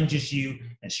and challenges you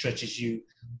and stretches you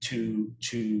to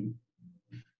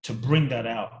bring that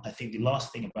out. I think the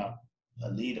last thing about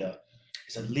a leader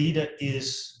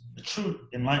is a true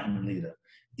enlightened leader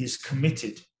is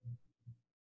committed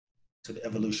to the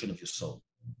evolution of your soul.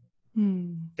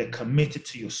 They're committed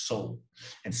to your soul.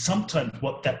 And sometimes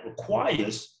what that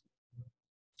requires,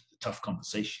 a tough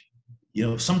conversation.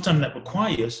 Sometimes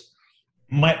that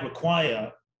might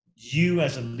require you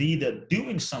as a leader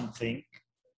doing something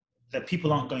that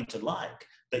people aren't going to like,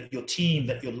 that your team,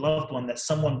 that your loved one, that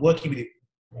someone working with you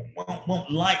won't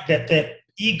like, that their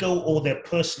ego or their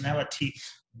personality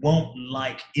won't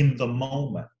like in the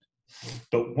moment.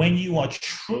 But when you are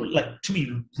true, to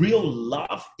me, real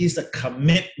love is a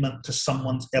commitment to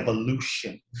someone's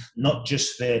evolution, not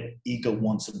just their ego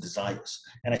wants and desires.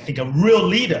 And I think a real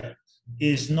leader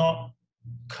is not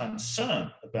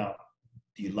concerned about,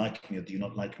 do you like me or do you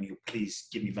not like me, or please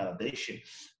give me validation,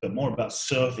 but more about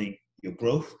serving your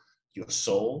growth, your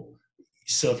soul,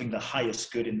 serving the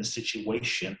highest good in the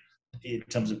situation in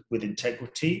terms of with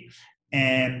integrity.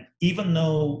 And even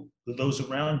though those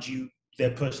around you,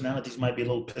 their personalities might be a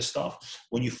little pissed off,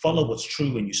 when you follow what's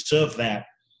true and you serve that,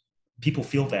 people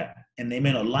feel that, and they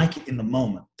may not like it in the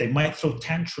moment. They might throw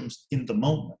tantrums in the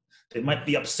moment. They might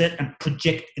be upset and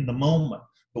project in the moment.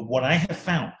 But what I have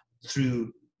found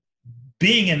through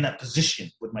being in that position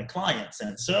with my clients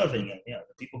and serving, and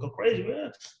the people go crazy,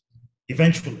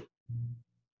 eventually,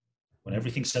 when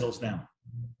everything settles down,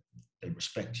 they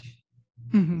respect you.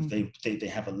 They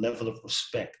have a level of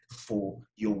respect for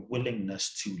your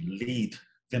willingness to lead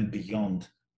them beyond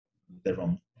their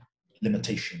own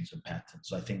limitations and patterns.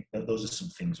 So I think that those are some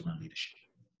things around leadership.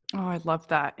 Oh, I love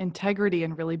that. Integrity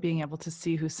and really being able to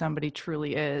see who somebody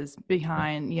truly is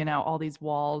behind, all these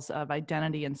walls of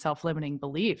identity and self-limiting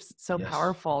beliefs. It's so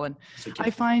powerful. And I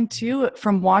find too,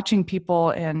 from watching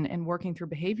people and working through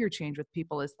behavior change with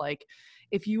people, is like,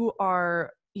 if you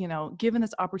are, given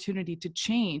this opportunity to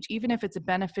change, even if it's a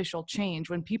beneficial change,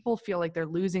 when people feel like they're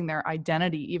losing their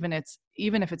identity, even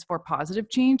if it's for positive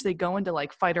change, they go into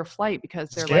like fight or flight, because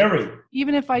they're scary. Like,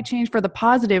 even if I change for the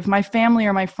positive, my family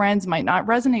or my friends might not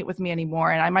resonate with me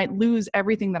anymore, and I might lose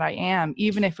everything that I am,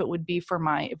 even if it would be for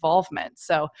my evolvement.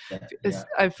 So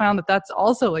I've found that that's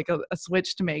also like a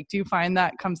switch to make. Do you find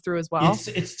that comes through as well?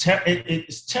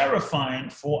 It's terrifying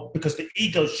because the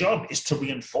ego's job is to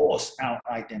reinforce our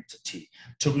identity,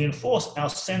 to reinforce our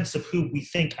sense of who we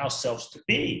think ourselves to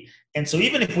be. And so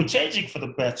even if we're changing for the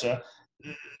better,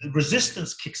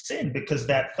 resistance kicks in, because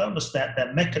that thermostat,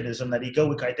 that mechanism, that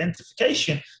egoic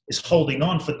identification is holding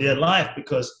on for dear life,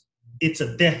 because it's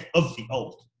a death of the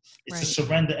old. It's a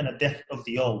surrender and a death of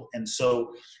the old. And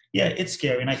so, it's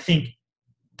scary. And I think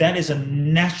that is a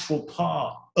natural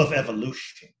part of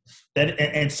evolution.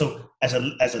 And so as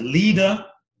a leader,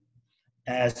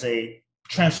 as a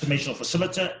transformational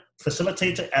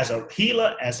facilitator, as a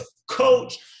healer, as a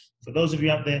coach, for those of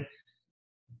you out there,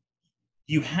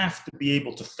 you have to be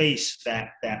able to face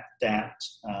that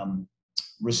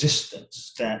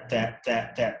resistance, that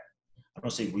I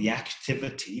don't say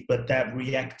reactivity, but that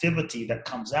reactivity that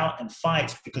comes out and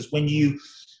fights, because when you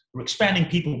are expanding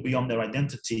people beyond their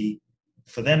identity,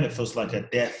 for them it feels like a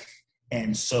death.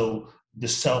 And so the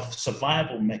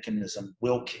self-survival mechanism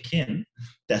will kick in.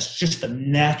 That's just a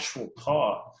natural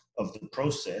part of the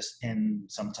process. And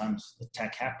sometimes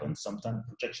attack happens, sometimes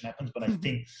projection happens. But I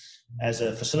think as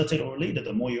a facilitator or a leader,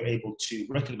 the more you're able to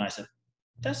recognize that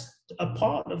that's a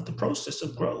part of the process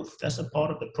of growth. That's a part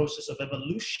of the process of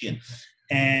evolution.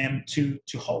 And to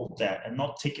hold that and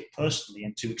not take it personally,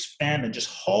 and to expand and just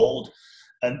hold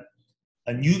a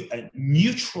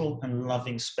neutral and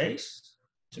loving space.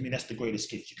 To me, that's the greatest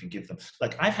gift you can give them.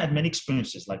 Like, I've had many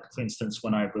experiences, like, for instance,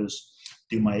 when I was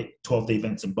doing my 12-day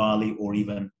events in Bali, or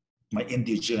even my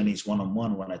India journeys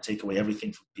one-on-one, when I take away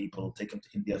everything from people, take them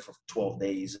to India for 12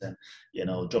 days and,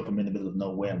 drop them in the middle of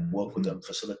nowhere and work with them,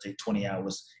 facilitate 20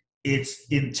 hours. It's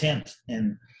intense.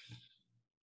 And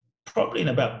probably in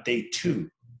about day 2,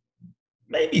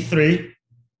 maybe 3,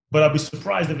 but I'll be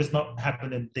surprised if it's not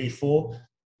happened in day 4.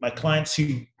 My clients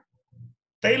who,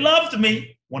 they loved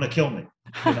me, want to kill me,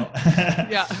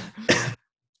 Yeah.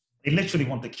 They literally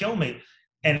want to kill me.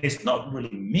 And it's not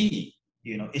really me.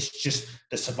 It's just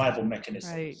the survival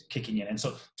mechanism kicking in. And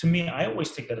so to me, I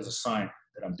always take that as a sign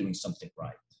that I'm doing something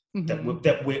right,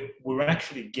 that we're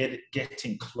actually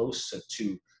getting closer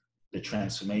to the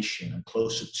transformation and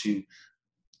closer to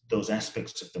those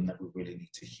aspects of them that we really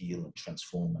need to heal and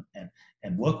transform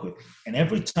and work with. And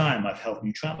every time I've held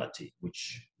neutrality,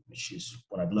 which is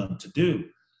what I've learned to do,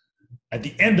 at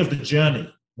the end of the journey,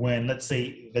 when, let's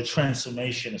say, the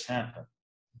transformation has happened,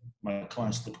 my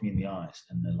clients look me in the eyes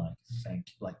and they're like, thank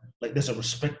you. Like there's a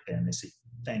respect there, and they say,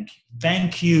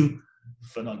 thank you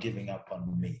for not giving up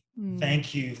on me.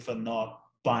 Thank you for not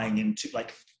buying into,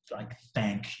 like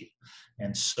thank you.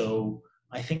 And so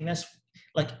I think that's,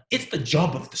 like, it's the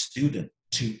job of the student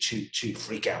to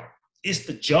freak out. It's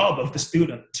the job of the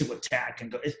student to attack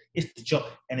and go. It's the job,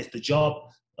 and it's the job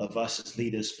of us as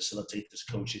leaders, facilitators,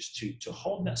 coaches to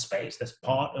hold that space. That's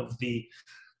part of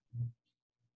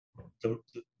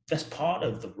that's part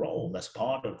of the role. That's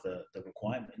part of the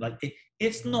requirement. Like,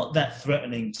 it's not that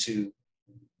threatening to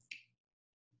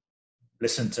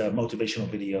listen to motivational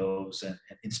videos and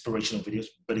inspirational videos,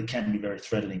 but it can be very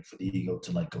threatening for the ego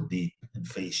to, like, go deep and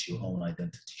face your own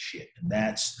identity shit. And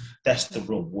that's the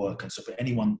real work. And so for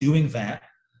anyone doing that,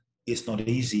 it's not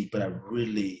easy, but I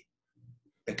really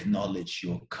acknowledge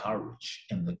your courage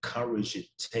and the courage it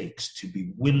takes to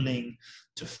be willing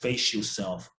to face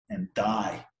yourself and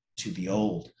die to the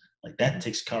old. Like, that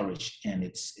takes courage, and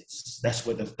that's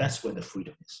where the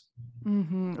freedom is.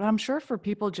 I'm sure for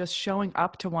people just showing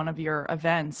up to one of your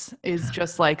events is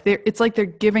just like, it's like they're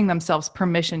giving themselves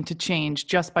permission to change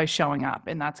just by showing up.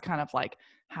 And that's kind of like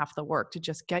half the work, to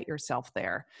just get yourself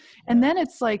there. And then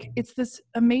it's like, it's this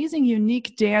amazing,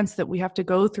 unique dance that we have to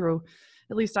go through,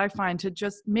 at least I find, to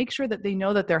just make sure that they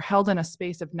know that they're held in a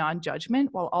space of non-judgment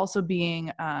while also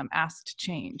being asked to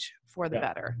change for the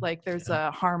better. Like, there's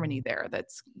a harmony there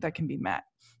that can be met.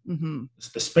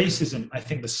 The space I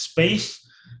think the space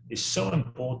is so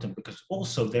important, because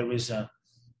also there is a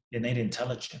innate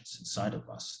intelligence inside of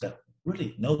us that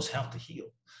really knows how to heal.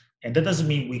 And that doesn't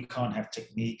mean we can't have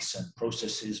techniques and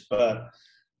processes, but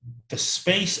the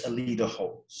space a leader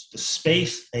holds, the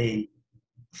space a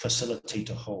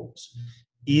facilitator holds,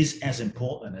 is as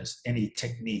important as any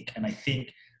technique. And I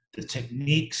think the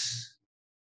techniques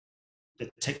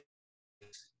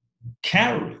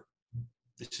carry,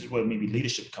 this is where maybe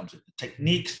leadership comes in, the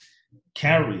techniques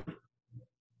carry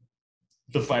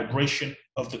the vibration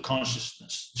of the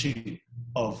consciousness too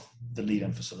of the leader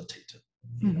and facilitator.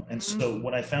 And so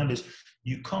what I found is,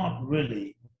 you can't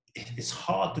really, it's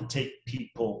hard to take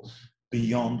people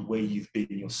beyond where you've been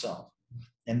yourself.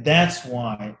 And that's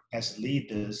why, as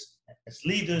leaders,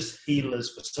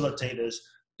 healers, facilitators,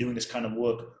 doing this kind of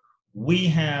work, we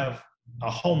have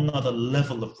a whole nother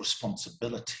level of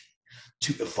responsibility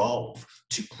to evolve,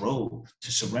 to grow,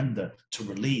 to surrender, to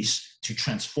release, to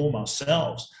transform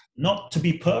ourselves, not to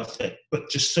be perfect, but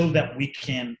just so that we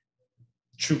can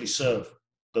truly serve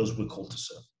those we're called to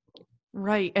serve.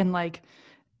 Right. And like,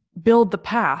 build the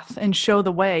path and show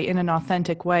the way in an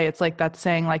authentic way. It's like that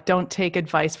saying, like, don't take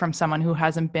advice from someone who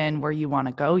hasn't been where you want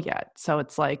to go yet. So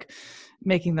it's like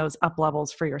making those up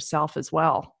levels for yourself as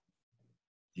well.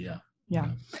 Yeah.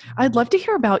 I'd love to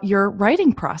hear about your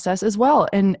writing process as well,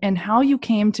 and how you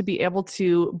came to be able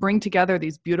to bring together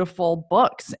these beautiful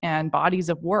books and bodies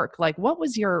of work. Like, what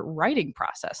was your writing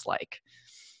process like?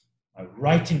 A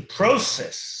writing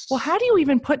process. Well, how do you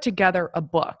even put together a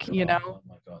book, Oh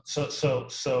my God.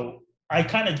 So I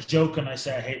kind of joke and I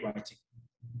say I hate writing.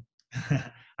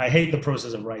 I hate the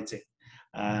process of writing.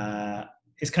 Uh,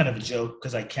 it's kind of a joke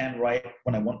because I can write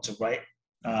when I want to write.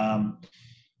 Um,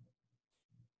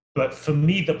 but for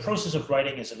me, the process of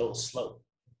writing is a little slow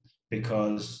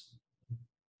because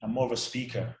I'm more of a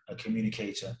speaker, a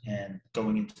communicator, and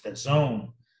going into that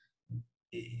zone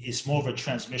is more of a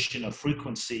transmission of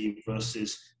frequency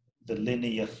versus the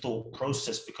linear thought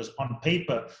process, because on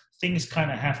paper things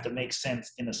kind of have to make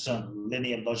sense in a certain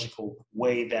linear logical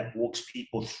way that walks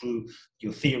people through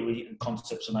your theory and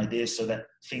concepts and ideas so that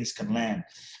things can land.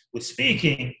 With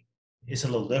speaking, it's a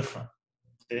little different.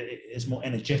 There's more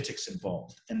energetics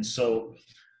involved. And so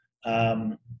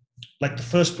like the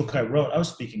first book I wrote, I was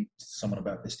speaking to someone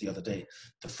about this the other day.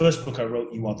 The first book I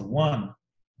wrote, You Are the One,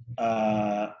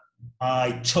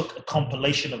 I took a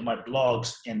compilation of my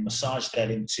blogs and massaged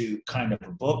that into kind of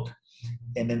a book,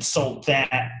 and then sold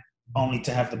that only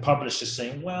to have the publisher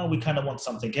saying, well, we kind of want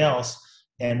something else.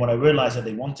 And what I realized that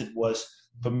they wanted was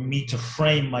for me to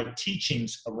frame my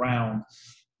teachings around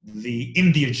the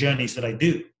India journeys that I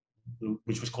do,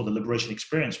 which was called the Liberation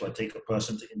Experience, where I take a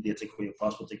person to India, take away your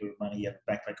passport, take away your money, you have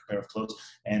a backpack, a pair of clothes,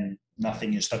 and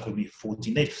nothing. You're stuck with me for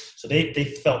 14 days. So they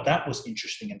felt that was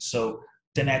interesting. And so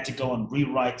then I had to go and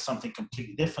rewrite something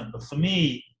completely different. But for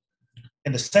me,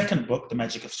 in the second book, The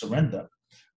Magic of Surrender,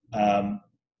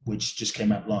 which just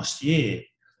came out last year,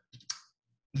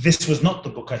 this was not the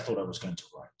book I thought I was going to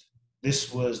write.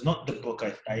 This was not the book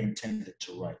I intended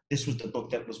to write. This was the book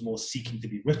that was more seeking to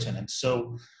be written. And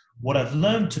so what I've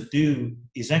learned to do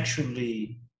is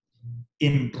actually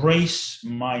embrace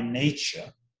my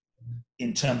nature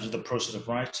in terms of the process of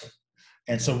writing.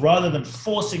 And so rather than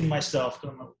forcing myself,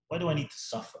 why do I need to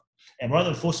suffer? And rather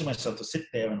than forcing myself to sit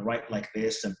there and write like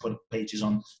this and put pages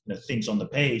on, things on the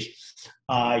page,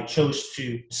 I chose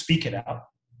to speak it out,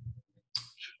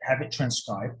 have it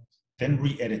transcribed, then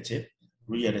re-edit it.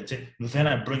 Then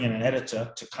I bring in an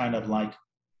editor to kind of like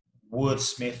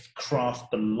wordsmith, craft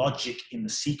the logic in the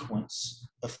sequence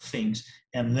of things.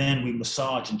 And then we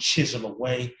massage and chisel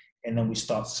away. And then we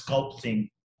start sculpting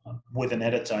with an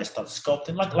editor. I start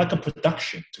sculpting like a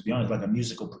production, to be honest, like a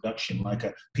musical production, like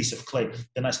a piece of clay.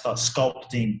 Then I start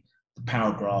sculpting the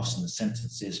paragraphs and the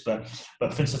sentences. But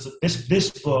for instance,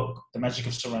 this book, The Magic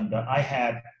of Surrender, I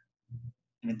had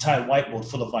an entire whiteboard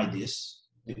full of ideas.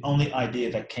 The only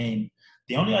idea that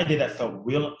felt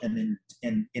real and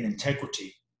in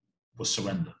integrity was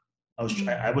surrender.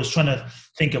 I was trying to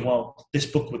think of, well, this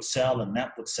book would sell and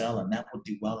that would sell and that would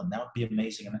do well and that would be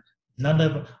amazing. And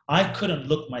I couldn't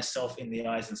look myself in the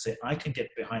eyes and say, I can get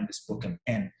behind this book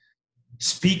and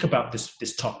speak about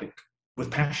this topic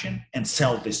with passion and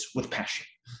sell this with passion.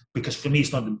 Because for me,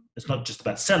 it's not just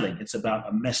about selling. It's about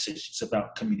a message. It's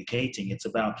about communicating. It's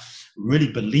about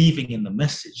really believing in the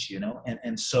message,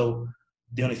 And so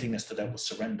the only thing that stood out was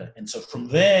surrender. And so from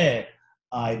there,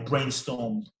 I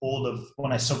brainstormed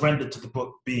when I surrendered to the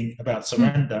book being about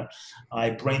surrender,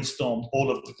 I brainstormed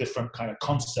all of the different kind of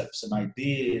concepts and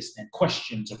ideas and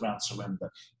questions around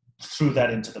surrender, threw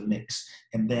that into the mix,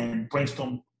 and then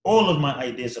brainstormed all of my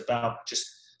ideas about just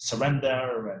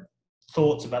surrender and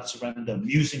thoughts about surrender,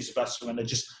 musings about surrender,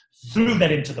 just threw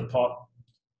that into the pot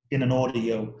in an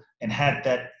audio and had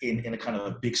that in a kind of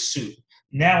a big soup.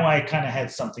 Now I kind of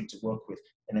had something to work with,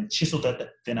 and then chiseled that,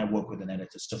 then I work with an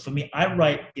editor. So for me, I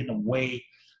write in a way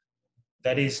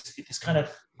that is kind of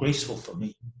graceful for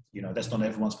me. That's not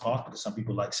everyone's part, because some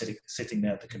people like sitting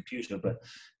there at the computer. But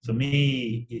for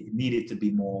me, it needed to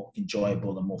be more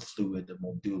enjoyable and more fluid and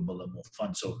more doable and more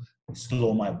fun. So still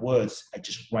all my words, I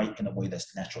just write in a way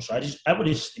that's natural. So I would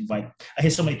just invite, I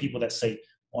hear so many people that say,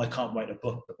 oh, I can't write a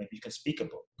book, but maybe you can speak a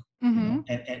book. Mm-hmm.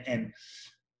 And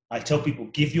I tell people,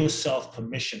 give yourself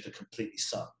permission to completely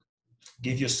suck.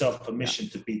 Give yourself permission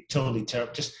to be totally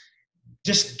terrible.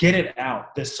 Just get it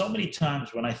out. There's so many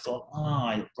times when I thought,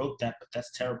 I wrote that, but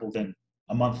that's terrible. Then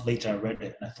a month later, I read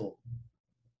it and I thought,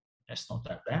 that's not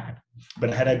that bad.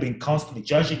 But had I been constantly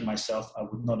judging myself, I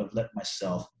would not have let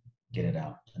myself get it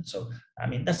out. And so,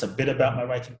 that's a bit about my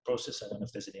writing process. I don't know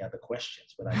if there's any other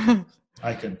questions, but I'm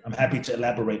happy to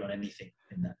elaborate on anything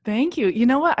in that. Thank you. You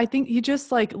know what? I think you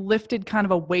just lifted kind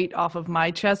of a weight off of my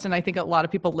chest. And I think a lot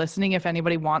of people listening, if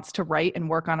anybody wants to write and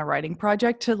work on a writing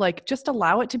project, to just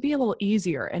allow it to be a little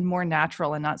easier and more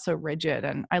natural and not so rigid.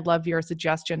 And I love your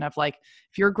suggestion of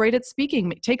if you're great at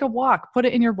speaking, take a walk, put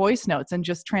it in your voice notes and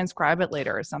just transcribe it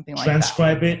later or something like that.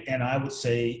 Transcribe it. And I would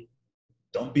say,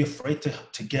 don't be afraid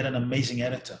to get an amazing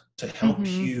editor to help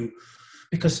you,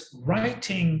 because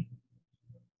writing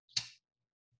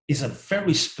is a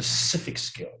very specific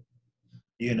skill,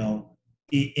 and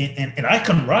I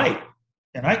can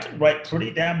write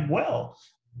pretty damn well,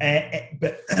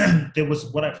 But there was,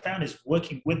 what I found is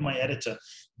working with my editor,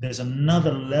 there's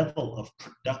another level of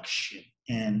production,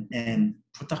 and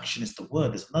production is the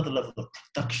word. There's another level of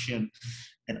production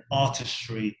and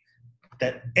artistry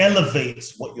that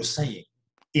elevates what you're saying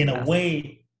in a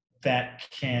way that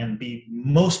can be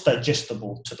most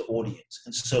digestible to the audience.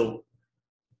 And so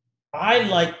I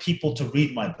like people to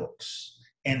read my books.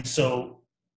 And so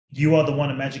You Are the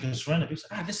One in Magic and Surrender. People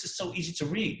say, this is so easy to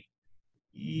read.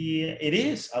 Yeah, it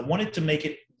is. I wanted to make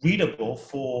it readable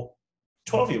for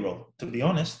 12-year-old, to be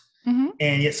honest. Mm-hmm.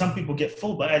 And yet some people get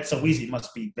full, but it's so easy. It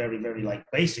must be very, very like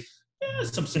basic. Yeah,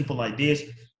 some simple ideas.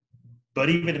 But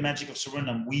even the Magic of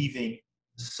Surrender, I'm weaving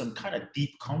some kind of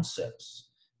deep concepts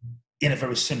in a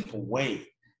very simple way.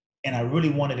 And I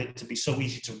really wanted it to be so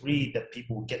easy to read that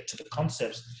people would get to the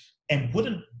concepts and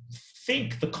wouldn't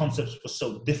think the concepts were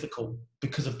so difficult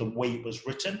because of the way it was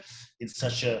written in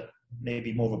such a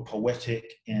maybe more of a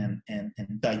poetic and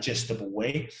digestible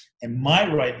way. And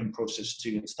my writing process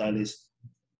too and style is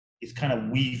kind of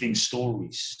weaving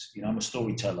stories. I'm a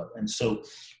storyteller. And so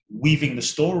weaving the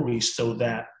stories so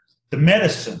that the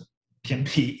medicine can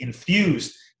be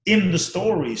infused in the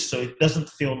stories, so it doesn't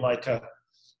feel like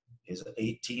here's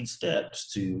 18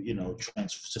 steps to,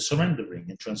 to surrendering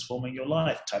and transforming your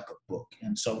life type of book.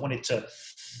 And so I wanted to,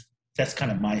 that's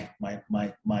kind of my I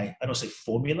don't say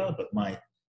formula, but my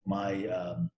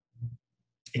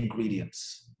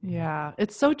ingredients. Yeah,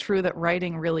 it's so true that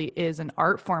writing really is an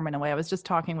art form in a way. I was just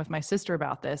talking with my sister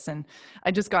about this, and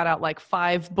I just got out like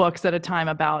 5 books at a time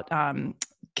about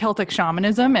Celtic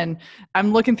shamanism, and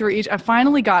I'm looking through each. I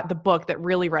finally got the book that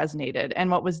really resonated.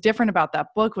 And what was different about that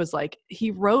book was like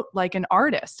he wrote like an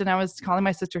artist. And I was calling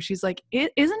my sister. She's like,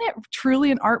 isn't it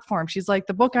truly an art form? She's like,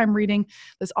 the book I'm reading,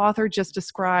 this author just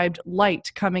described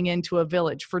light coming into a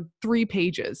village for 3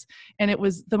 pages. And it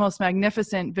was the most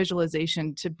magnificent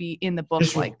visualization to be in the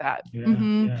book like that. Yeah,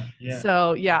 mm-hmm. yeah.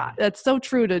 So yeah, that's so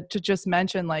true to just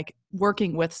mention, like,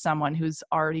 working with someone who's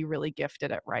already really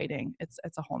gifted at writing. It's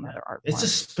a whole nother art form. It's a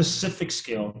specific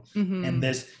skill. Mm-hmm. And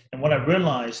what I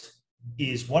realized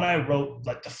is what I wrote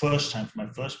like the first time for my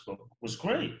first book was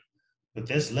great, but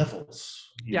there's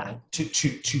levels, you know,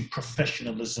 to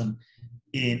professionalism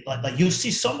in like you'll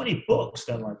see so many books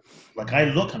that like I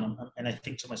look at them and I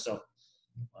think to myself,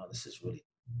 wow, this is really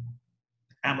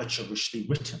amateurishly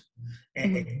written.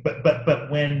 And,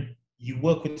 but when you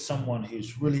work with someone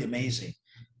who's really amazing,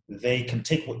 they can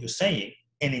take what you're saying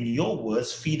and in your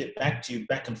words feed it back to you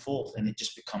back and forth, and it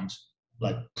just becomes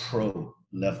like pro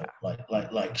level,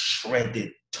 like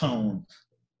shredded tone,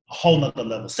 a whole nother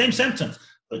level. Same sentence,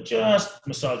 but just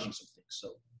massaging some things. So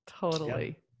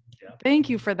totally. Yeah. Thank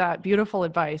you for that beautiful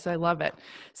advice. I love it.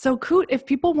 So Kute, if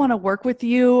people want to work with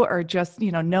you or just,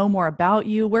 know more about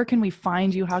you, where can we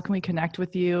find you? How can we connect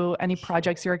with you? Any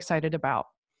projects you're excited about?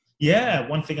 Yeah,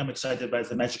 one thing I'm excited about is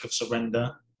the Magic of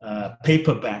Surrender.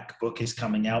 Paperback book is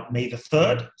coming out May the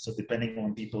 3rd. So depending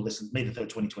on people listen, May the 3rd,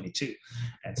 2022.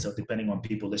 And so depending on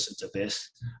people listen to this,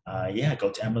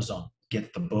 go to Amazon,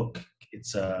 get the book.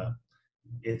 It's a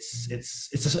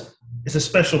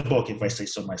special book, if I say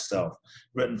so myself,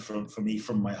 written from me,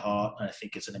 from my heart. And I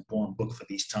think it's an important book for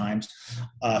these times.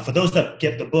 For those that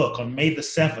get the book, on May the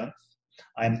 7th,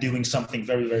 I'm doing something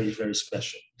very, very, very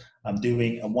special. I'm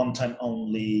doing a one-time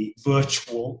only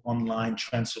virtual online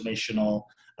transformational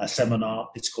seminar.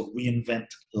 It's called Reinvent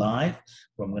Live,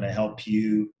 where I'm going to help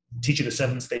you, teach you the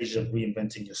 7 stages of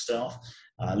reinventing yourself,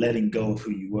 letting go of who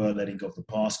you were, letting go of the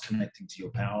past, connecting to your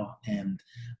power, and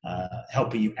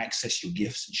helping you access your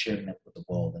gifts and sharing that with the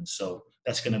world. And so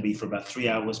that's going to be for about 3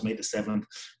 hours, May the 7th.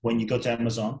 When you go to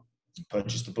Amazon, you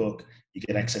purchase the book, you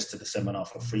get access to the seminar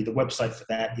for free. The website for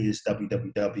that is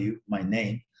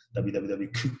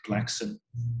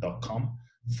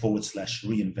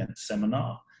www.reinvent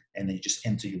seminar. And then you just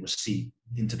enter your receipt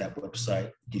into that website.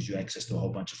 It gives you access to a whole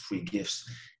bunch of free gifts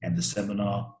and the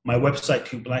seminar. My website,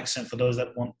 Kute Blackson, for those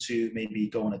that want to maybe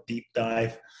go on a deep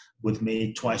dive with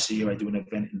me. Twice a year, I do an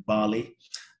event in Bali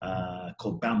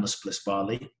called Boundless Bliss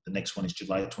Bali. The next one is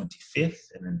July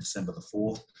 25th and then December the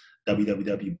 4th.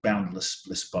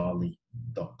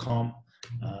 www.boundlessblissbali.com.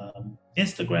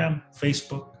 Instagram,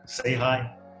 Facebook, say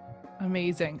hi.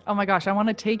 Amazing. Oh my gosh, I want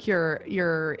to take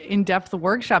your in-depth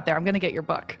workshop there. I'm going to get your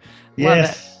book. Love it.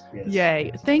 Yes.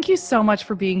 Yay. Thank you so much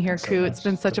for being here, Kute. It's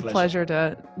been such a pleasure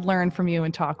to learn from you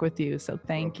and talk with you. So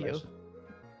thank you.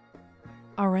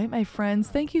 All right, my friends,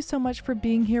 thank you so much for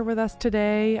being here with us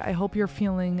today. I hope you're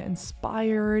feeling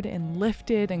inspired and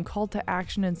lifted and called to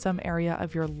action in some area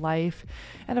of your life.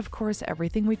 And of course,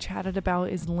 everything we chatted about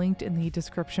is linked in the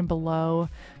description below.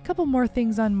 A couple more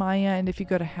things on my end. If you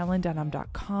go to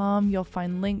helendenham.com, you'll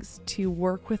find links to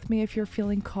work with me if you're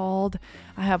feeling called.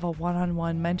 I have a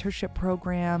one-on-one mentorship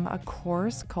program, a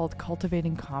course called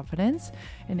Cultivating Confidence,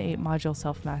 an 8-module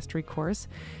self-mastery course.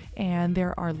 And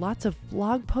there are lots of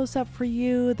blog posts up for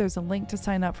you. There's a link to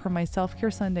sign up for my Self-Care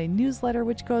Sunday newsletter,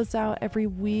 which goes out every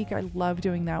week. I love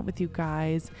doing that with you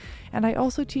guys. And I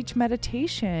also teach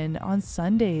meditation on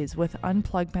Sundays with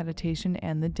Unplugged Meditation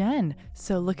and The Den.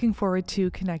 So looking forward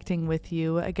to connecting with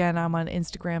you. Again, I'm on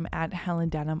Instagram at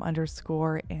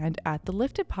HelenDenham_ and at The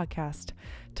Lifted Podcast.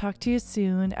 Talk to you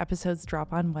soon. Episodes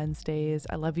drop on Wednesdays.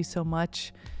 I love you so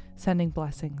much. Sending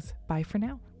blessings. Bye for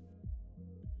now.